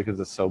angle because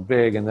it's so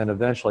big, and then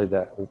eventually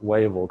that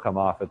wave will come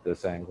off at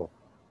this angle.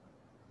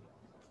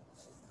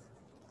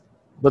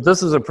 But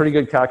this is a pretty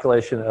good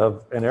calculation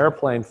of an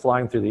airplane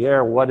flying through the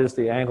air. What is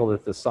the angle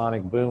that the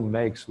sonic boom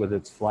makes with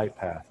its flight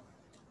path?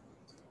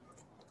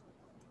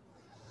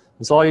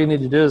 And so all you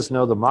need to do is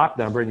know the Mach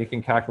number, and you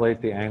can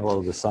calculate the angle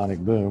of the sonic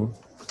boom.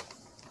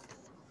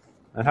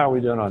 And how are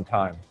we doing on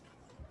time?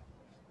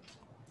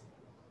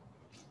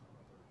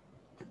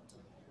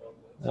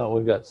 Oh,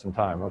 we've got some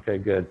time. Okay,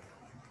 good.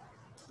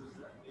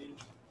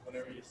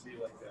 Whenever you see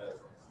like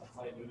a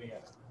plane moving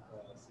at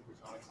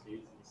supersonic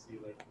speeds and you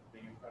see like the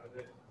thing in front of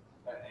it,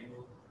 that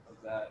angle of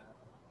that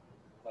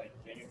like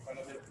thing in front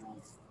of it,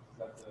 is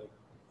that the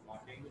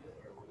Mach angle?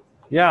 Or what is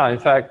it? Yeah, in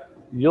fact,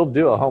 you'll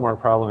do a homework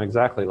problem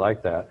exactly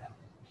like that.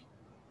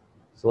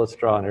 So let's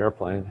draw an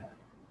airplane.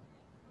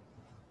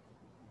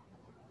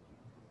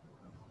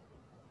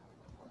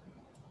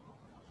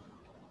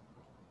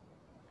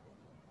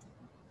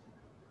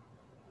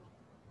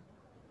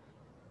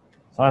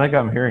 So I think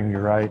I'm hearing you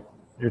right.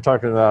 You're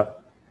talking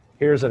about,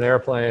 here's an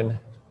airplane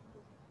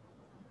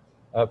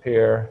up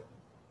here,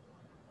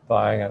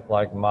 flying at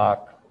like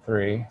Mach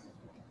 3,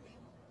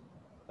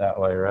 that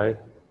way, right?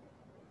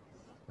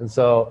 And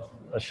so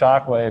a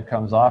shock wave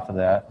comes off of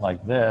that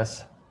like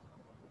this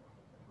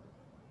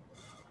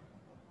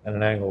at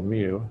an angle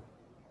mu.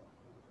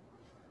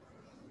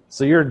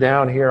 So you're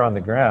down here on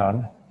the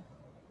ground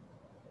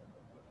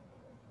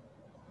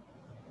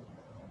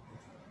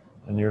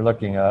and you're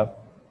looking up.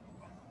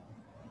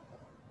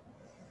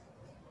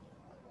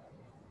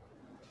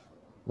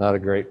 Not a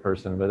great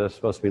person, but it's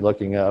supposed to be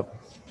looking up.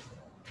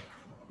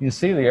 You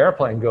see the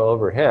airplane go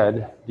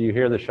overhead. Do you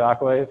hear the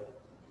shock wave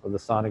or the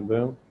sonic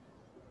boom?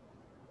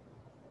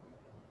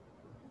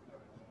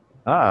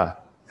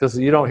 Because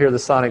you don't hear the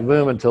sonic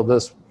boom until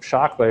this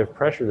shock wave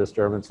pressure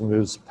disturbance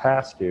moves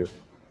past you.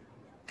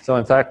 So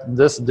in fact,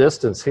 this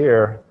distance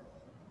here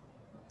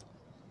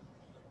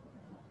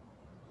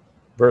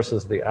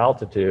versus the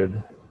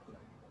altitude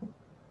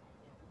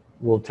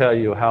will tell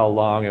you how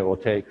long it will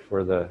take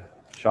for the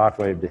shock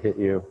wave to hit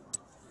you.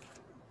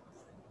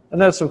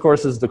 And that's, of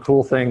course, is the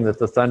cool thing that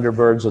the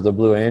Thunderbirds or the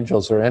Blue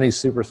Angels or any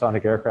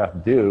supersonic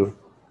aircraft do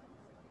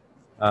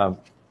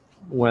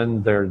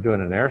when they're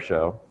doing an air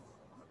show.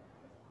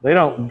 They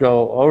don't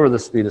go over the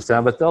speed of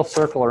sound, but they'll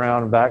circle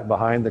around back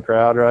behind the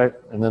crowd, right?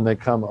 And then they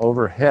come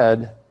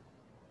overhead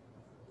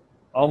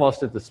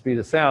almost at the speed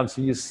of sound.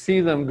 So you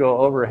see them go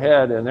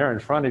overhead and they're in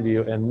front of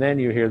you, and then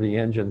you hear the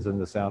engines and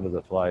the sound of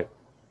the flight.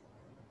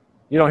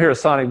 You don't hear a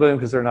sonic boom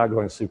because they're not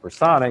going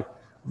supersonic,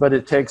 but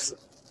it takes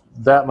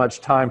that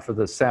much time for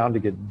the sound to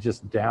get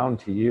just down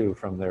to you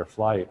from their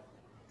flight.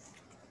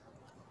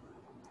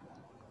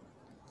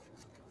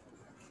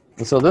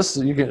 And so this,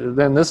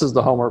 then this is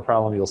the homework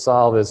problem you'll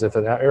solve, is if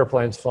an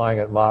airplane's flying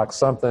at Mach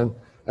something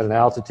at an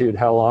altitude,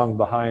 how long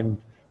behind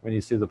when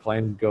you see the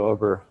plane go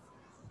over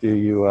do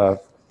you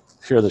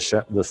hear the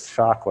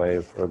shock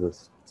wave or the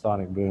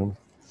sonic boom?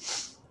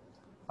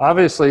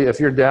 Obviously, if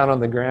you're down on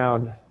the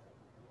ground,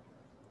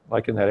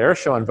 like in that air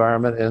show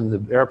environment, and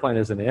the airplane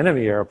is an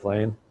enemy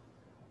airplane,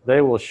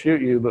 they will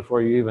shoot you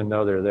before you even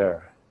know they're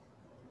there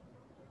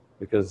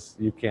because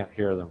you can't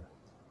hear them.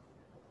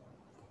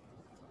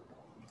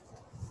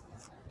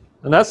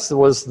 And that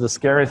was the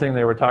scary thing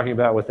they were talking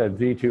about with that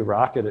V2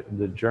 rocket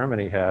that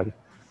Germany had,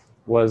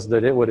 was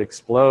that it would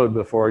explode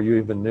before you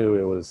even knew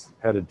it was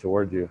headed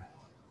toward you.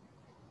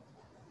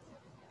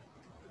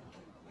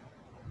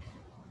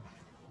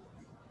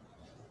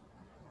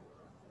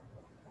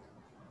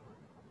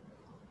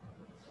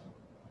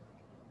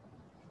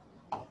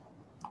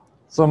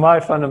 So my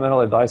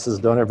fundamental advice is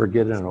don't ever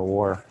get in a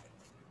war.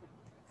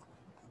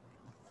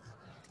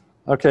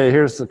 Okay,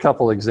 here's a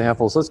couple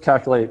examples. Let's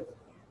calculate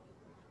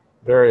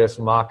various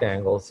Mach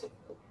angles.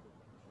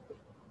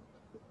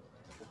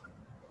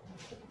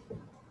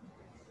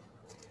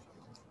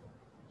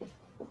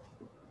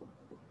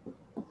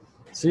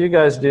 So you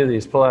guys do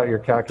these. Pull out your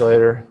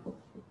calculator,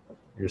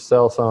 your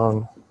cell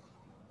phone.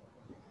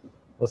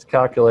 Let's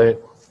calculate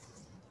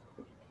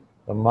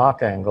the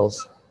Mach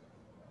angles.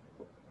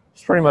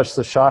 It's pretty much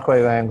the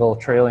shockwave angle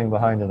trailing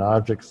behind an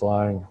object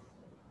flying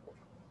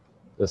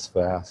this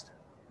fast.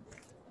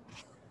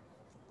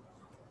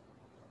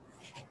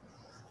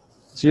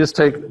 So you just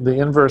take the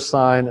inverse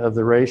sine of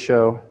the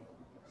ratio,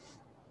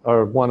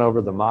 or 1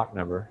 over the Mach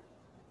number.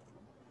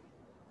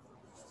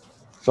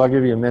 So I'll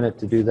give you a minute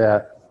to do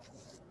that.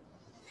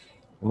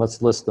 And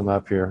let's list them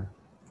up here.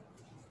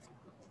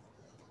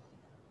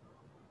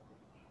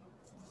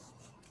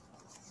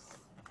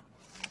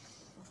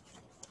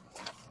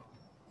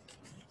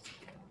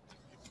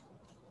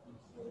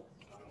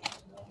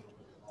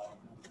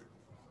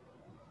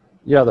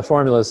 Yeah, the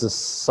formula is the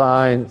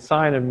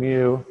sine of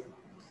mu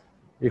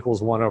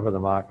equals 1 over the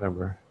Mach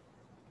number.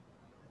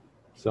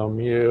 So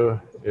mu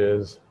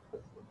is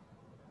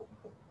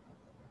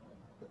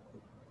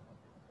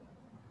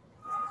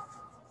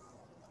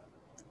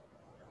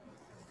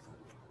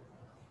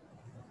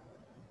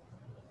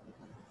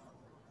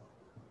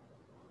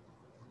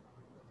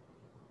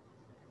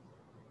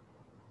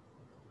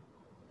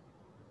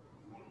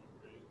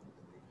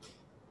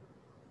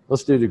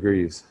let's do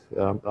degrees.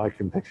 I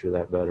can picture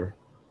that better.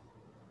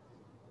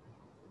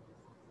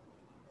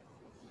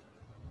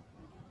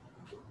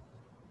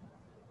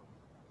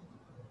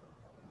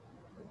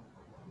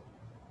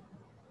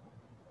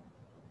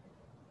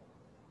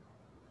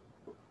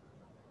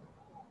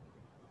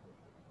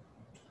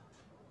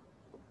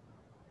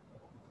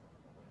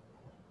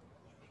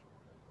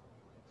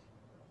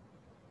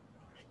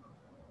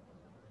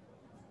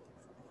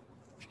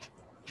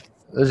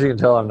 As you can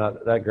tell, I'm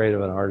not that great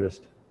of an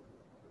artist,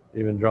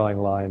 even drawing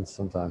lines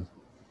sometimes.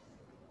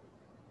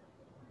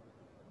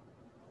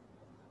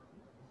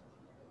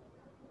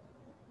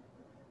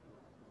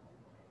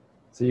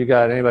 So you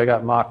got, anybody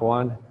got Mach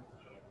 1?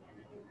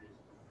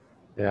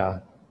 Yeah.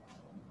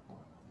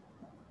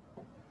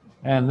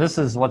 And this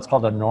is what's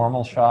called a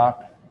normal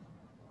shock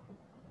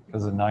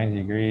because of 90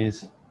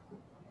 degrees.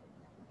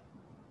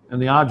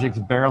 And the object's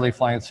barely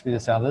flying at the speed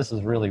of sound. This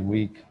is really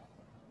weak.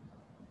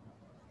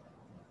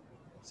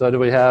 So do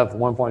we have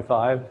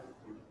 1.5?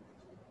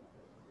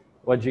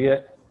 What'd you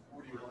get?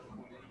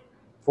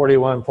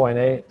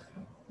 41.8.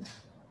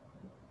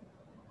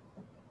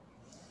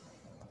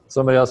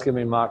 Somebody else give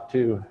me Mach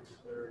 2.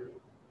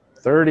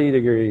 30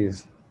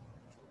 degrees.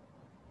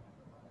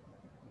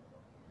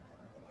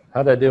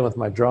 How'd I do with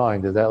my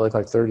drawing? Did that look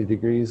like 30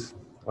 degrees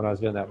when I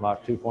was doing that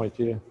Mach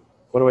 2.2?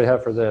 What do we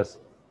have for this?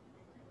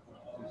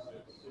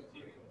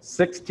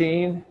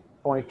 16.2?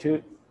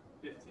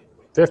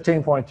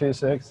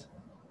 15.26.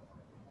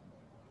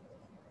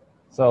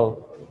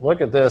 So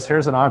look at this.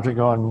 Here's an object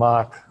going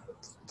Mach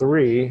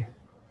 3.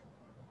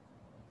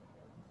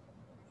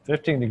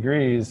 15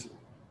 degrees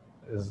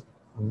is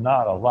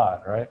not a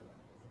lot, right?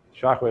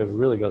 Shockwave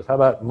really goes. How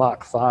about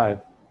Mach 5?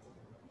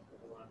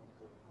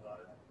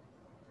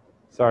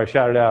 Sorry,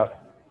 shout it out.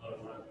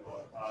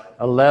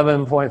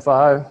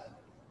 11.5.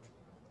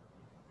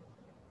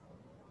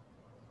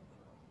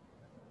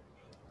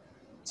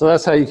 So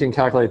that's how you can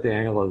calculate the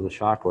angle of the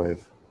shockwave.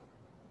 Is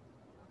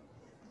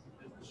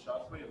the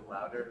shockwave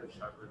louder to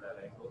shock with that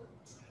angle?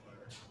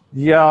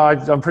 Yeah,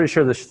 I'm pretty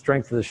sure the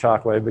strength of the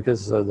shockwave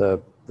because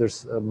of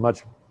there's a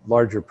much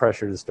larger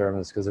pressure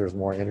disturbance because there's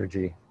more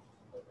energy.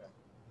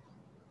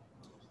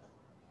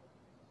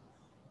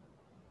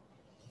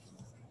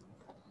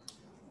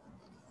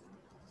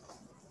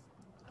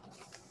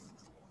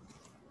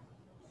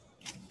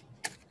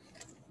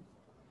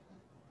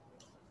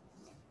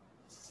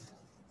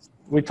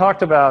 We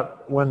talked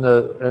about when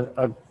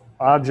an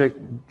object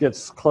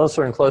gets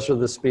closer and closer to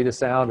the speed of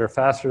sound or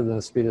faster than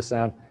the speed of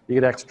sound, you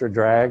get extra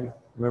drag.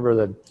 Remember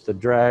that the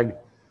drag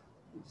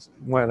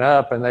went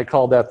up and they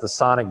called that the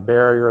sonic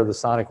barrier or the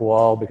sonic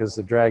wall because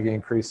the drag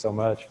increased so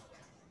much.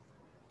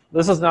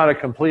 This is not a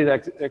complete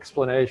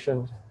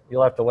explanation.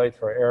 You'll have to wait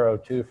for arrow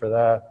 2 for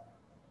that.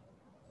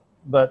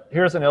 But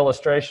here's an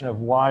illustration of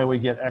why we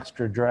get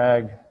extra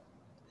drag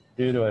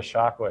due to a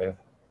shock wave.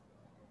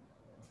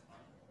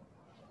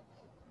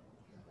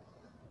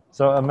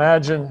 So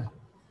imagine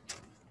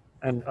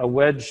a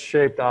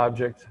wedge-shaped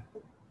object.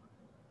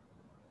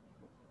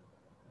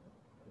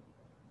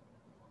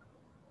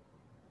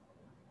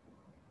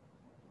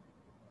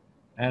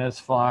 And it's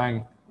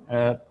flying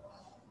at,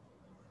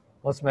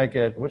 let's make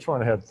it, which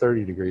one had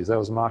 30 degrees? That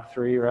was Mach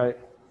 3, right?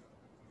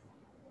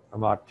 Or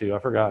Mach 2,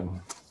 I've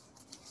forgotten.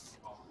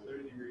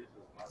 30 degrees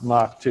is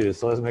Mach 2,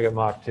 so let's make it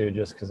Mach 2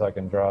 just because I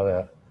can draw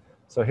that.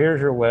 So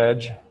here's your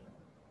wedge.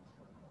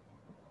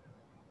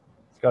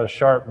 It's got a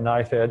sharp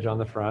knife edge on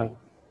the front.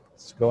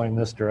 It's going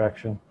this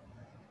direction.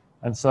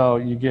 And so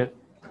you get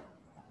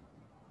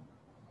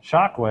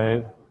shock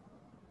wave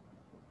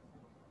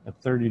at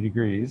 30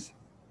 degrees.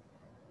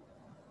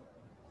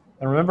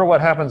 And remember what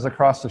happens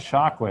across the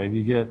shock wave.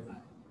 You get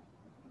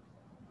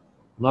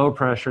low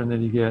pressure and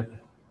then you get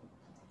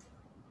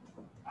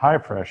high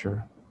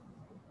pressure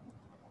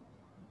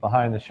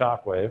behind the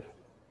shock wave.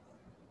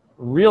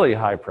 Really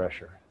high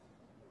pressure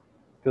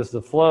because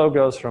the flow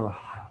goes from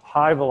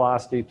high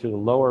velocity to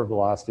lower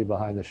velocity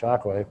behind the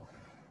shock wave.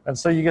 And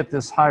so you get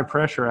this high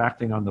pressure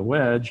acting on the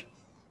wedge,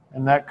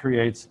 and that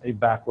creates a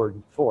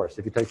backward force.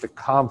 If you take the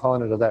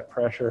component of that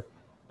pressure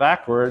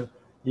backward,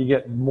 you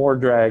get more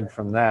drag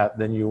from that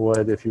than you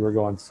would if you were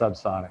going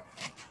subsonic.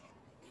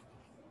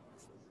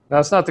 Now,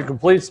 it's not the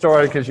complete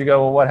story because you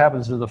go, well, what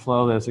happens to the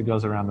flow as it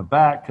goes around the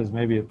back? Because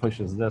maybe it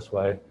pushes this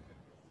way.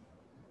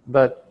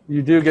 But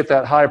you do get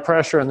that high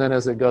pressure, and then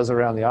as it goes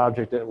around the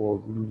object,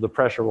 the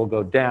pressure will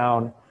go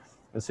down.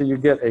 And so you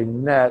get a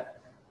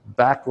net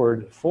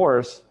backward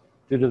force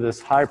due to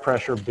this high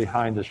pressure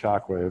behind the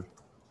shock wave.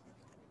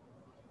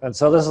 And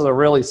so this is a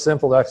really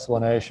simple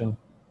explanation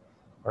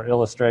or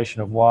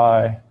illustration of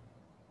why,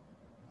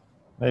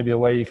 maybe a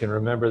way you can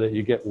remember that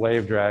you get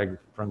wave drag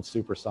from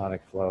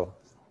supersonic flow.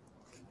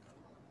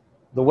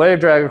 The wave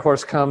drag, of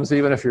course, comes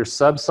even if you're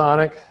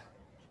subsonic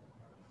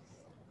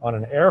on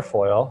an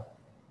airfoil,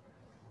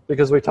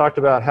 because we talked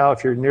about how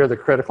if you're near the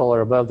critical or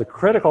above the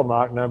critical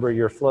Mach number,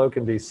 your flow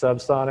can be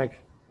subsonic.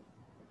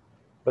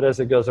 But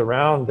as it goes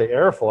around the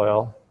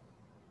airfoil,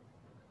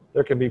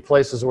 there can be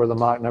places where the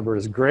Mach number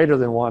is greater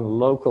than 1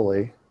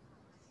 locally.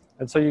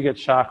 And so you get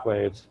shock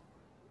waves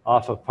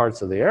off of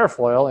parts of the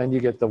airfoil, and you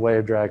get the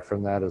wave drag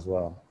from that as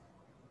well.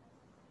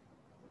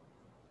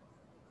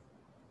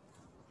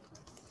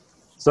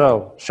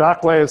 So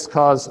shock waves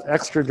cause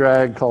extra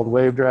drag called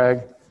wave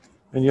drag,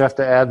 and you have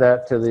to add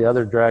that to the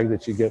other drag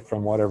that you get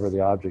from whatever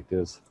the object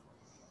is.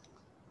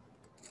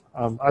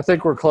 I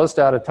think we're close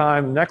to out of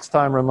time. Next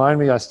time, remind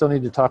me, I still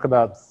need to talk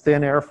about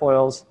thin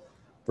airfoils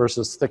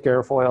versus thick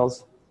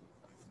airfoils.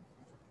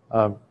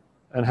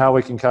 And how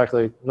we can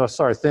calculate, no,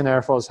 sorry, thin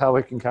airfoils, how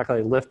we can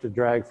calculate lift to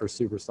drag for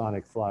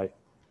supersonic flight.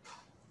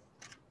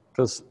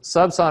 Because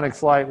subsonic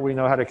flight, we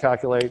know how to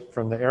calculate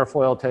from the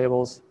airfoil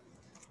tables.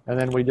 And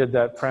then we did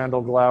that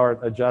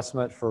Prandtl-Glauert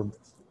adjustment for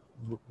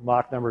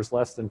Mach numbers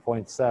less than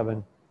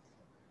 0.7.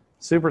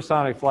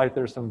 Supersonic flight,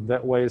 there's some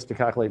ways to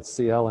calculate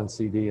CL and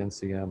CD and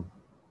CM.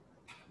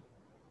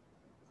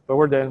 But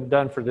we're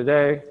done for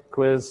today.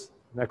 Quiz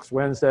next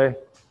Wednesday.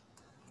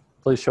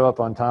 Please show up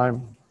on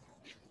time.